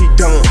get that shit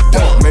done.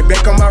 Man,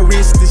 back on my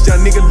wrist, this young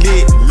nigga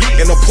lit.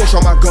 And a push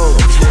on my gun.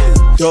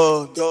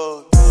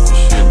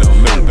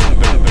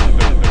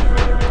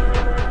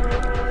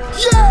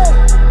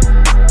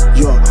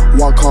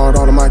 Walk hard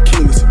all of my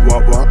kidneys.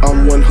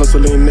 I'm one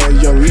hustling that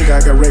young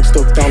nigga. I got racks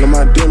stuffed all of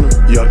my dinner.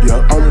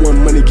 I'm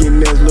one money getting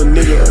that little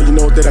nigga. You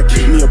know that I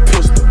keep me a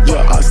pistol.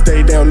 I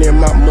stay down there,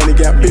 my money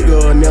got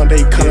bigger. Now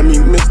they calling me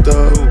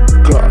Mr.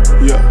 Glock.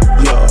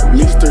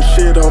 Mr.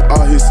 Shit on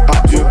all his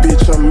ops.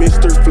 Bitch, I'm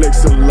Mr.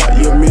 Flex a lot.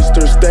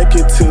 Mr. Stack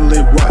it till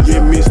it rock.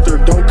 Mr.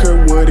 Don't care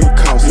what it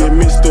costs.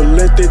 Mr.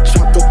 Let that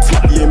chopper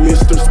top.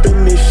 Mr.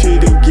 Spin this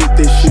shit and get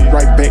that shit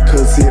right back,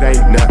 cause it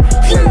ain't not.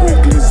 Play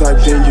with Glizzy,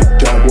 then you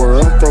die. Where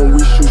I'm from,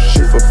 we shoot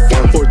shit for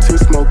fun. 14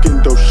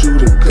 smoking dope,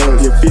 shooting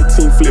guns.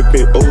 15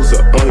 flipping O's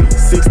or onions.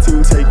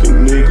 16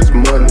 taking niggas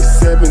money.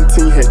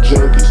 17 had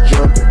junkies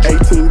jumping.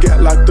 18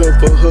 got locked up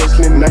for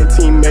hustling.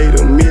 19 made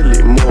a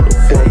million,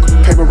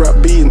 motherfucker. Paper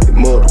route business,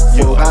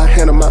 motherfucker. I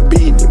handle my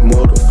business,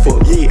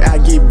 motherfucker. Yeah, I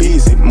get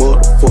busy,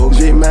 motherfucker.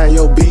 Just mind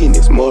your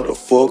business,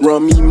 motherfucker.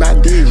 Run me my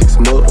digits,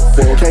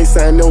 motherfucker. Can't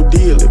sign no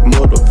deal,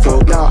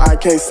 motherfucker. Now I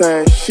can't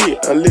sign shit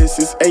unless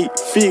it's 8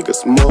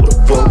 figures,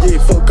 motherfucker. Yeah,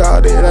 fuck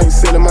all that, I ain't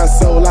selling my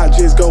soul. I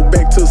just go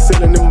back to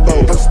selling them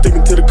bows. I'm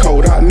sticking to the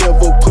code. I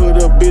never put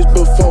a bitch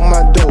before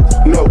my dope.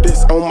 No,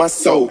 that's on my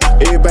soul.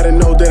 Everybody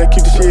know that I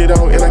keep the shit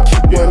on and I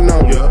keep one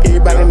on.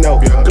 Everybody know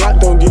Glock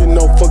don't give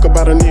no fuck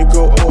about a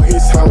nigga or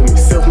his homie.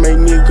 Self-made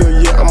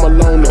nigga, yeah, I'm a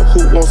loner.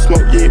 Who won't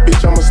smoke? Yeah,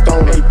 bitch, I'm a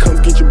stoner. Hey,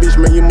 come get your bitch,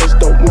 man, you must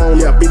don't want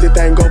it. Yeah, beat the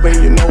thing go,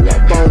 baby, you know I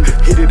bone.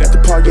 Hit it at the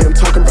park, yeah, I'm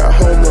talking about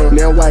home run.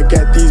 Now I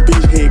got these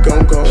bitch head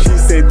gon' go. She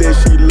said that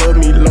she love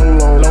me long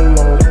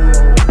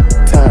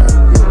time.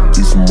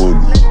 This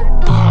money.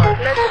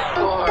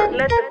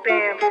 Let the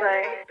band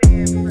play.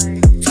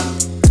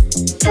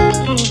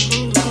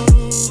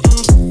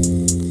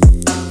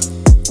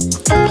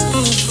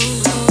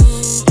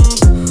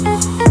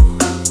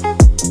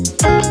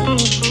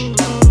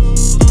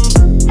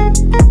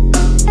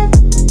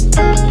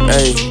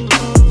 Hey,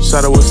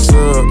 shout out what's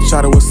up,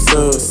 shout out what's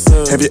up.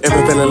 Have you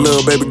ever fell in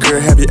love, baby girl?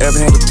 Have you ever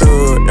had a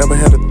thug? Ever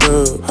had a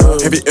thug?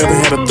 Have you ever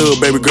had a thug,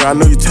 baby girl? I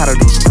know you tired of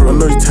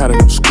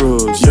them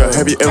scrubs. Yeah,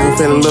 have you ever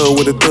fell in love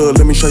with a thug?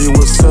 Let me show you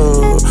what's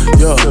up.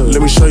 Yeah,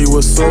 let me show you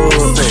what's up.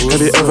 Have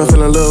you ever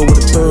fell in love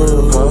with a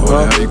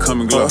thug? How you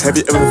coming, Glock? Have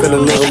you ever fell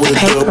in love with a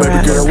thug,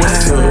 baby girl?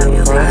 What's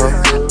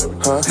up?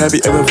 Have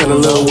you ever fell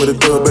in love with a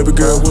thug, baby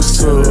girl?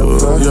 What's up?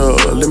 Yeah,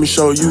 let me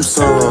show you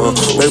some.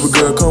 Baby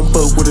girl, come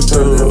fuck with a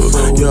thug.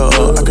 Yeah,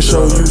 I can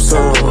show you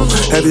some.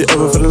 Have you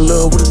ever fell in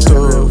love with a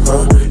thug?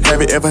 Have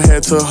you ever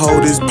had to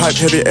hold this pipe?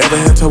 Have you ever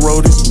had to roll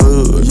this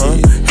bud?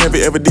 Have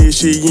you ever did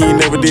shit you ain't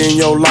never did in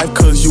your life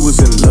cause you was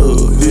in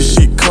love? This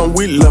shit come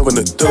with loving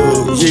a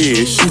thug.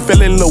 Yeah, she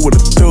fell in love with a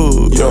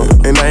thug.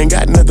 And I ain't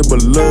got nothing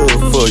but love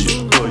for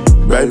you,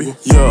 baby.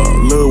 Yeah,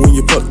 love when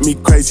you fuck me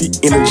crazy.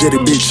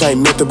 Energetic bitch,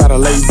 ain't nothing but a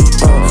lazy.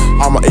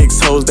 All my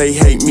ex-hoes, they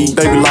hate me.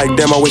 They be like,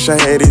 damn, I wish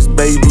I had this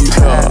baby.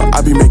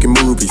 I be making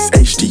movies,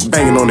 HD.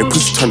 Banging on that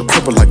pussy, turn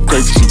purple like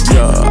crazy.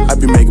 Yeah, I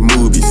be making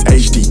movies,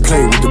 HD.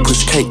 Playing with the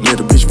pussy, can't let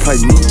a bitch play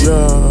me.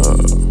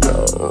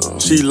 Yeah,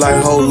 she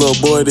like, hold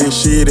up, boy, this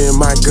shit in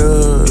my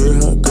gut.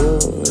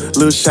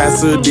 Little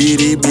shots of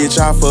Diddy, bitch,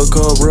 I fuck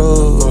her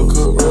rough.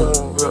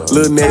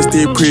 Little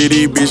nasty,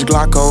 pretty bitch,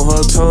 Glock on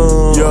her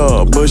tongue.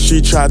 Yeah, but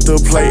she tried to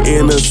play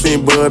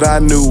innocent, but I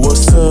knew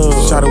what's up.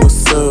 Shawty,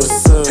 what's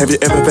up? Have you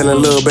ever fell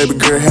in love, baby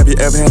girl? Have you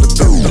ever had a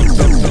through?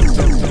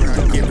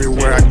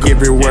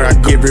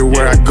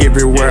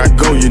 Everywhere I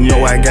go, you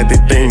know I got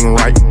that thing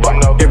right.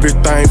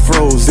 Everything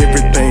froze,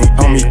 everything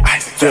on me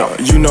ice. Yeah,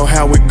 you know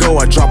how it go,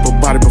 I drop a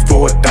body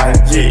before it die.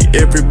 Yeah,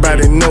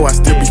 everybody know I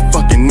still be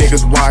fucking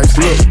niggas' wives.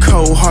 Look,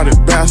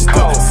 cold-hearted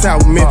bastard,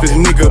 South Memphis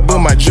nigga, but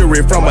my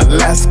jewelry from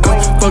Alaska.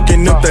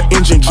 Fucking up the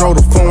engine, drove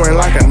the foreign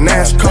like a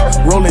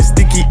NASCAR. Rolling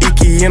sticky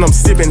icky and I'm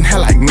sipping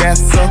hell like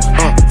NASA.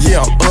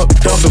 Yeah, I'm up,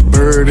 the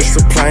bird, it's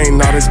a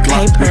plane, all this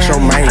Glock with your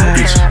main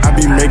bitch. I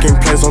be making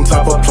plays on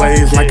top of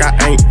plays like I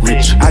ain't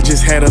rich. I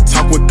just had a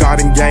talk with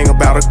God and gang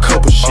about a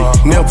couple shit.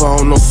 Never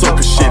on no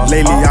sucker shit,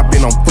 lately I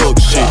been on fuck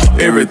shit.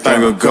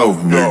 Everything will go,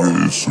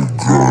 nigga, it's a girl.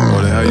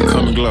 Oh, how you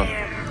coming, Glock?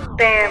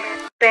 Bam,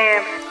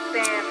 bam,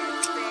 bam.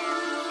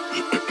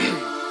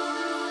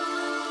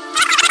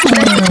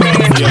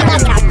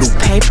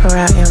 Paper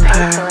out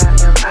empire.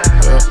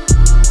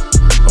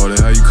 Oh,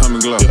 how you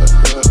coming, Glock?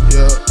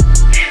 Yeah.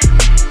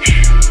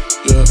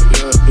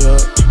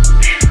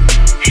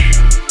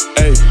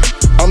 Hey,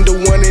 I'm the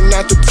one and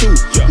not the two.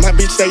 My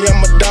bitch say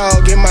I'm a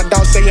dog and my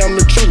dog say I'm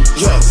the truth.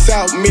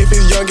 South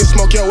Memphis youngest,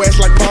 smoke your ass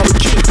like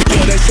barbecue.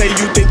 Yeah, they say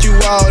you think you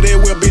all there,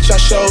 well bitch I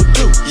sure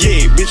do.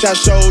 Yeah, bitch I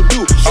sure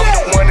do. I'm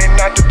the one and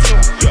not the two.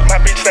 My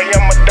bitch say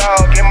I'm a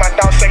dog and my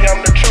dog say I'm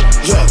the truth.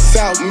 Yeah,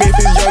 South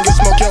Memphis youngest,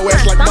 smoke your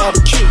ass like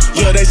barbecue.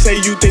 Yeah, they say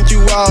you think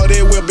you all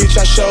there, well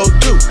bitch I sure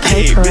do.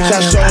 Yeah, bitch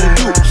I sure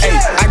do. Hey,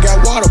 I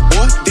got water,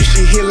 boy. This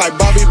shit hit like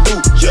Bobby Boo.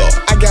 Yeah,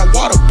 I got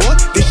water, boy.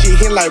 This shit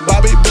hit like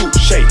Bobby Boo.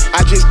 Shake.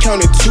 I just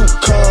counted 2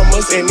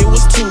 commas and it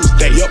was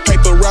Tuesday. Your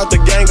paper out the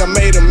gang, I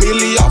made $1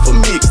 million off a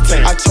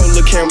mixtape. I told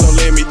Lil' Cam don't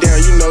let me down,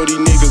 you know these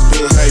niggas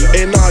been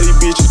hate. And all these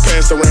bitches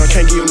passed around,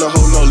 can't give no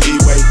hoe no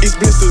leeway. It's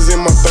blisters in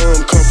my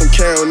thumb, come from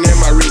Carol and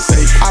my wrist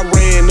say. I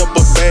ran up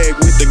a bag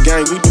with the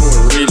gang, we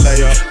doing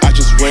relay. I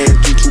just ran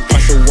through 2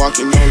 pints of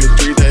walking only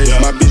 3 days.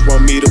 My bitch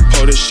want me to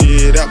pull the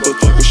shit out, but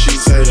fuck what she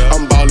say.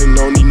 I'm ballin'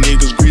 on these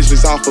niggas,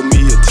 Grizzlies offer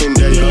me a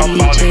 10-day. I'm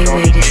ballin'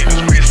 on these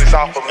niggas, Grizzlies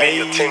offer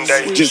me a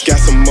 10-day. Just got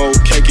some more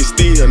cake, it's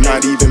still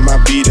not even my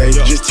B-day.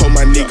 Just told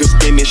my niggas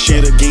spin this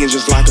shit again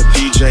just like a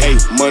DJ. Hey,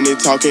 money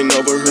talking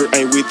over her,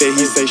 ain't with that,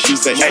 he say, she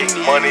say. Hey,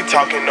 money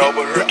talking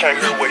over her, can't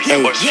hear what he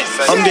or she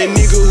say. I'm that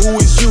nigga, who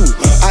is you?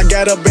 I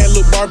got a bad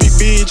little Barbie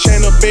bitch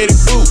and a Betty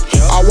Boop.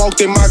 I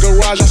walked in my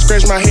garage, I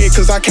scratched my head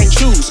cause I can't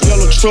choose.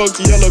 Yellow truck,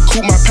 yellow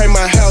coupe, I pay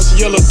my house,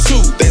 yellow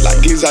too. They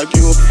like, is like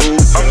you a fool.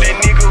 I'm that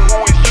nigga,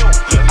 who is you?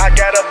 I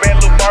got a bad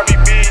little Barbie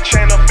bitch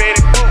and a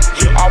Betty Boop.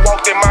 I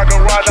walked in my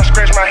garage, I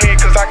scratched my head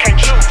cause I can't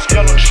choose.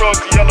 Yellow truck,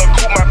 yellow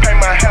coupe, I pay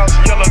my house,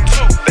 yellow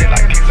too. They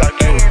like, is like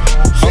you a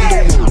fool. I'm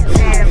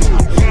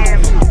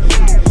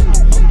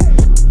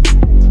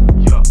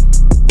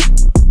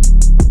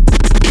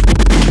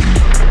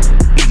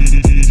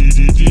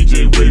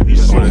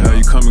the one. How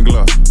you coming,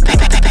 Glock?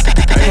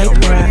 Hey, I'm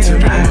running to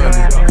the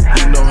money.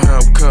 You know how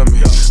I'm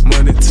coming.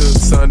 Monday till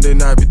Sunday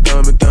night, be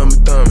thumbing.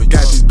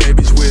 Got these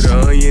babies with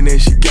an onion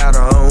and she got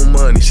her own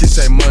money. She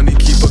say money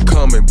keep her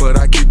coming, but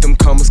I keep them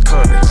commas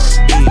coming.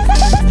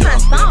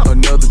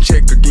 Another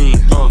check again.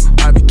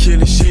 I be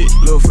killing shit,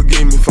 Lord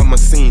forgive me for my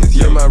sins.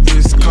 Yeah, my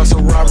wrist cost a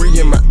robbery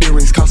and my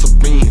earrings cost a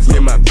beans. Yeah,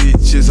 my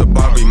bitch is a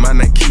Barbie, my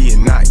name Key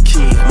and not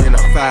Ken. And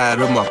I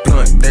fired up my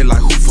blunt, they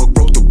like who fuck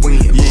broke the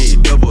wind. Yeah,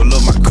 double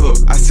up my cup,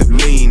 I sip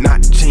lean,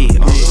 not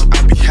gin.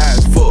 I be high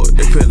as fuck,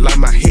 they feel like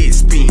my head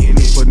spinning.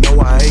 But no,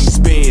 I ain't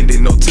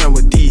spending no time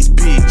with these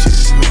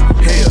bitches.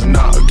 Hell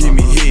nah, give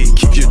me head,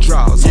 keep your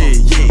draws.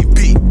 Yeah,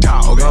 big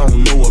dog, I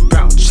don't know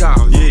about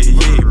y'all. Yeah,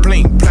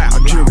 blink, plow,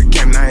 jewelry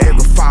came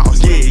Niagara Falls.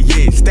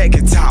 Yeah, stack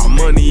it tall,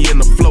 money in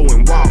the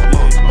flowing wall.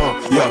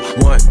 Yeah,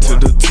 1 to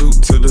the 2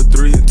 to the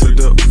 3 to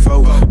the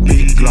 4.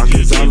 Big Glock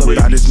is all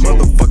about this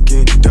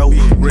motherfucking dope.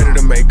 Ready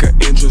to make an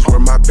entrance where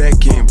my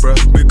back in, bruh,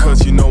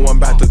 because you know I'm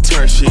about to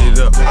turn shit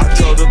up. I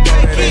told her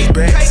throw that ass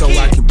back so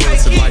I can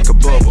bust it like a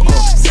bubble.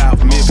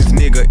 South Memphis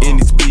nigga in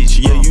this bitch,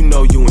 yeah, you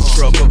know you in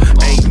trouble.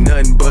 Ain't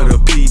nothing but a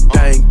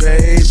P-thing,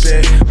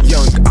 baby.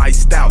 Young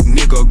iced out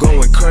nigga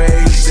going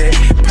crazy.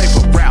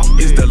 Paper route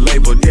is the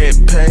label that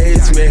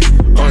pays me.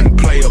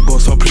 Unplayable,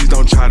 so please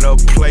don't try to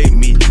play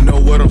me. Know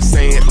what I'm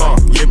saying?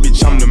 Yeah,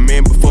 bitch, I'm the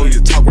man. Before you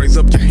talk, raise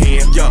up your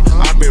hand. Yeah,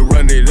 I been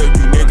running it up,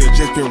 you niggas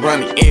just been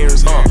running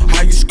errands.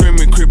 How you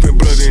screaming, crippin'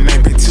 blood and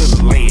ain't been to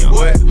the land?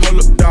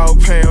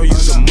 pound, you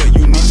some mud,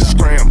 you need to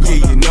scram.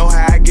 Yeah, you know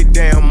how I get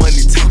down,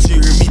 money talk,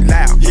 you hear me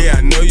loud. Yeah,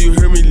 I know you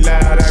hear me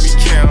loud, I be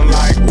counting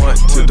like 1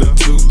 to the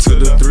 2 to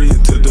the 3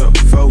 to the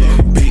 4.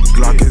 Big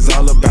Glock is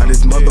all about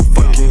this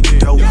motherfucking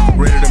dope.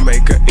 Ready to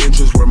make an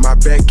entrance where my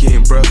back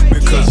end, bruh,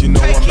 because you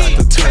know I'm about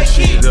to turn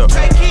shit up.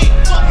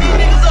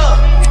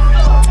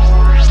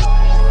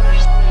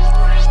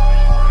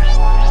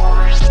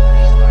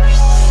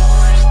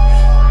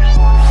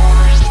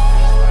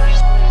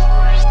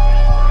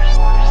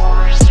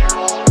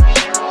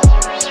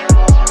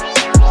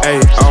 Hey,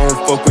 I don't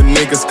fuck with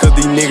niggas cause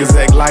these niggas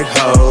act like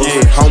hoes.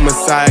 Yeah,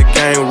 homicide,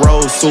 gang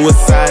roll,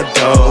 suicide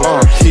though.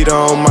 Heater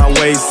on my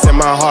waist and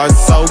my heart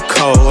so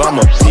cold.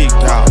 I'm a big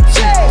dog.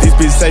 This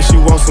bitch say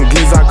she wants some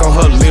glizzock on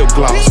her lip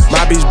gloss.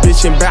 My bitch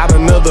bitchin' bout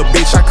another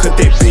bitch, I cut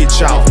that bitch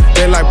off.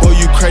 They like, boy,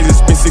 you crazy,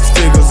 spend 6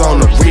 figures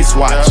on a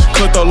wristwatch.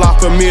 Cut the La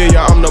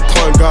Familia, I'm the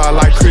point guard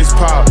like Chris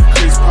Paul.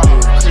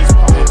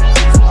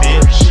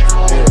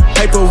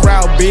 Paper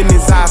route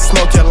business, I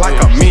smoke it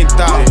like a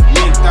menthol.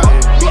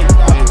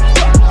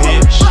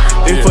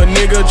 If a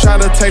nigga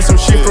tryna take some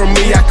shit from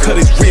me, I cut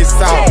his wrist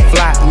off.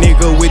 Fly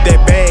nigga with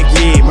that bag,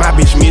 yeah, my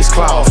bitch miss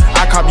claws.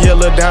 I cop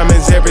yellow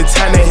diamonds every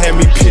time they had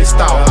me pissed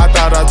off. I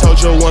thought I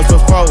told you once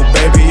before,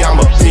 baby, I'm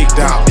a big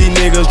dog. These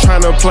niggas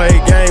tryna play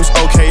games,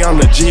 okay,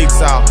 I'm the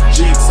jigsaw.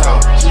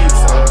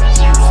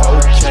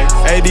 Okay.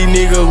 Hey, these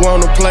niggas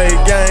wanna play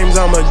games,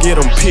 I'ma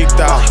get them picked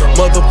off.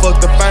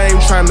 Motherfuck the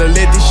fame, tryna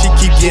let this shit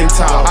keep getting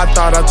tall. I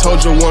thought I told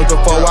you once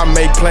before, I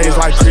make plays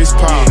like Chris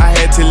Paul. I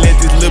had to let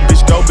this little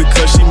bitch go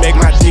because she make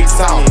my dick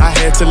soft. I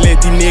had to let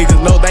these niggas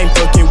know they ain't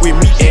fucking with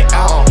me at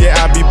all. Yeah,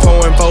 I be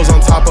pouring foes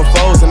on top of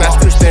foes and I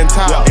still stand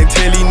tall. And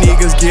tell these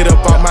niggas get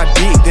up on my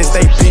dick, that's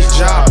they bitch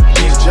job.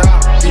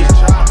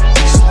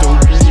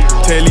 Stupid.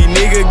 Tell these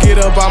niggas get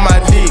up on my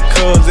dick,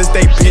 cause it's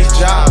they bitch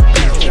job.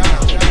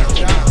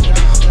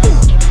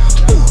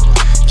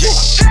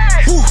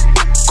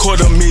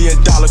 $250,000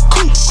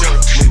 coupe.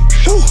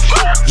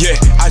 Yeah,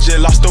 I just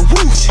lost the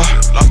roof.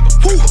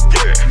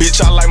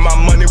 Bitch, I like my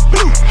money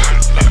blue.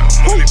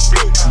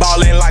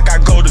 Ballin' like I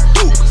go to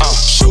Duke.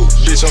 Shoot,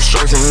 bitch, I'm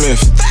straight from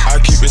Memphis. I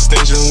keep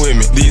extensions with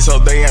me. These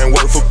hoes, they ain't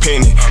worth a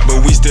penny,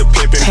 but we still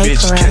pimpin',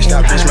 bitch. Catch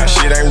that bitch, my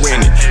shit ain't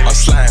rented. I'm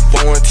sliding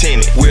 4 and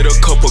 10 with a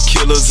couple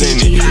killers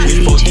in it.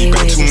 We fuck deep,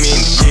 ain't too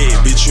many. Yeah,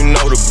 bitch, you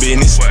know the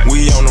business.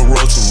 We on the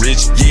road to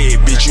rich. Yeah,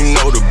 bitch, you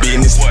know the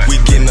business.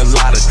 We getting a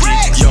lot of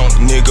dick. Young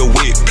nigga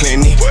with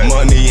plenty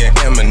money and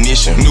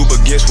ammunition. New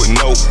baguettes with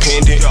no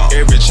pendant.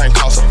 Every chain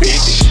costs a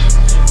 50.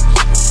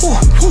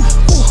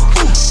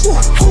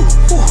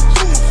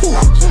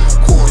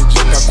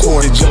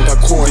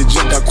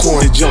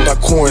 Jumped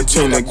out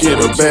quarantine to get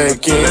her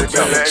back in.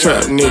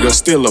 Trap nigga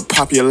still a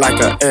pop you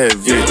like a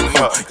Advil.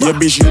 Yeah,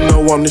 bitch, you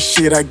know I'm the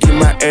shit, I get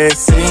my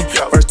ass in.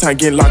 First time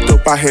get locked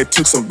up, I had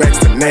took some backs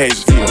to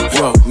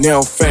Nashville.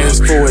 Now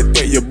fast forward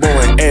that your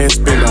boy in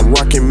Aspen. I'm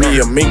rocking me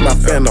a mink, my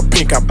fan a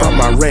pink, I bought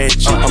my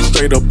ratchet. I'm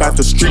straight up out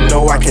the street,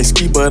 no I can't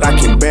ski, but I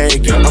can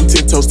bag it. I'm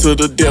 10 toes to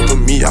the death of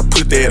me, I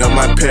put that on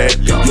my pad.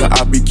 Yeah,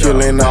 I be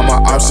killing all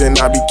my options,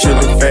 I be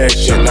killing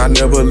fashion. I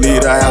never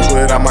leave the house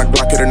without my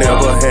Glock, it'll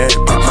never happen.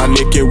 My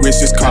neck and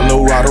wrist is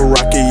Colorado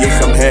Rocky,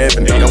 yes I'm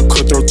having it. I'm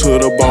cutthroat to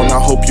the bone, I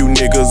hope you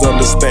niggas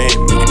understand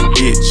me.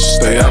 Bitch,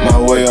 stay out my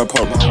way, I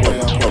pop my way,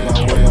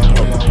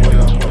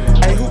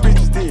 Hey, who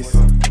bitch is this?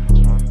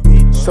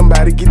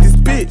 Somebody get this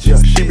bitch.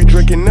 Yeah, she be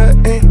drinking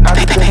nothing, I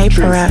be drinking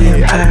tricks.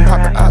 Yeah, I be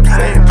poppin' up,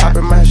 saying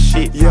poppin' my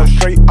shit. Yeah,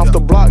 straight off the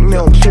block,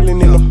 now I'm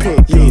chillin' in the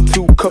pen. Yeah,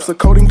 2 cups of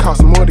codeine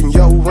cost more than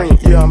your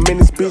rent. Yeah, I'm in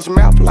this bitch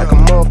mouth like a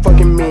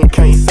motherfucking man.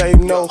 Can't save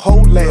no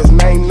hoe, last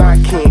name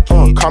not Kent.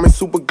 Call me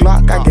Super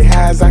Glock, I get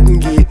high as I can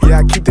get. Yeah,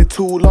 I keep that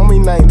tool on me,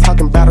 now I ain't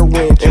talking about a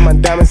wrench. And my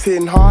diamonds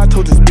hitting hard,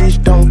 told this bitch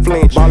don't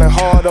flinch. Ballin'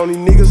 hard on these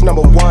niggas,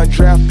 #1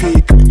 draft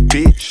pick,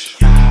 bitch.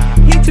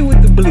 Hit you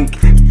with the blink.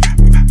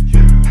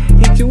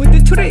 Hit you with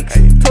the tricks.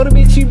 Told a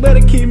bitch you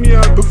better keep me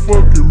out the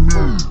fucking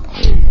mood.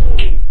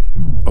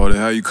 Oh, then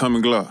how you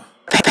coming, Glock?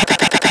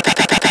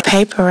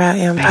 Paper Route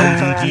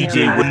Empire.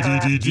 DJ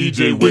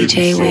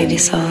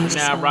Wavysoles.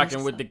 Now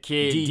rocking with the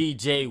kid.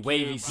 DJ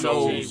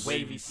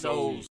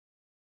Wavysoles.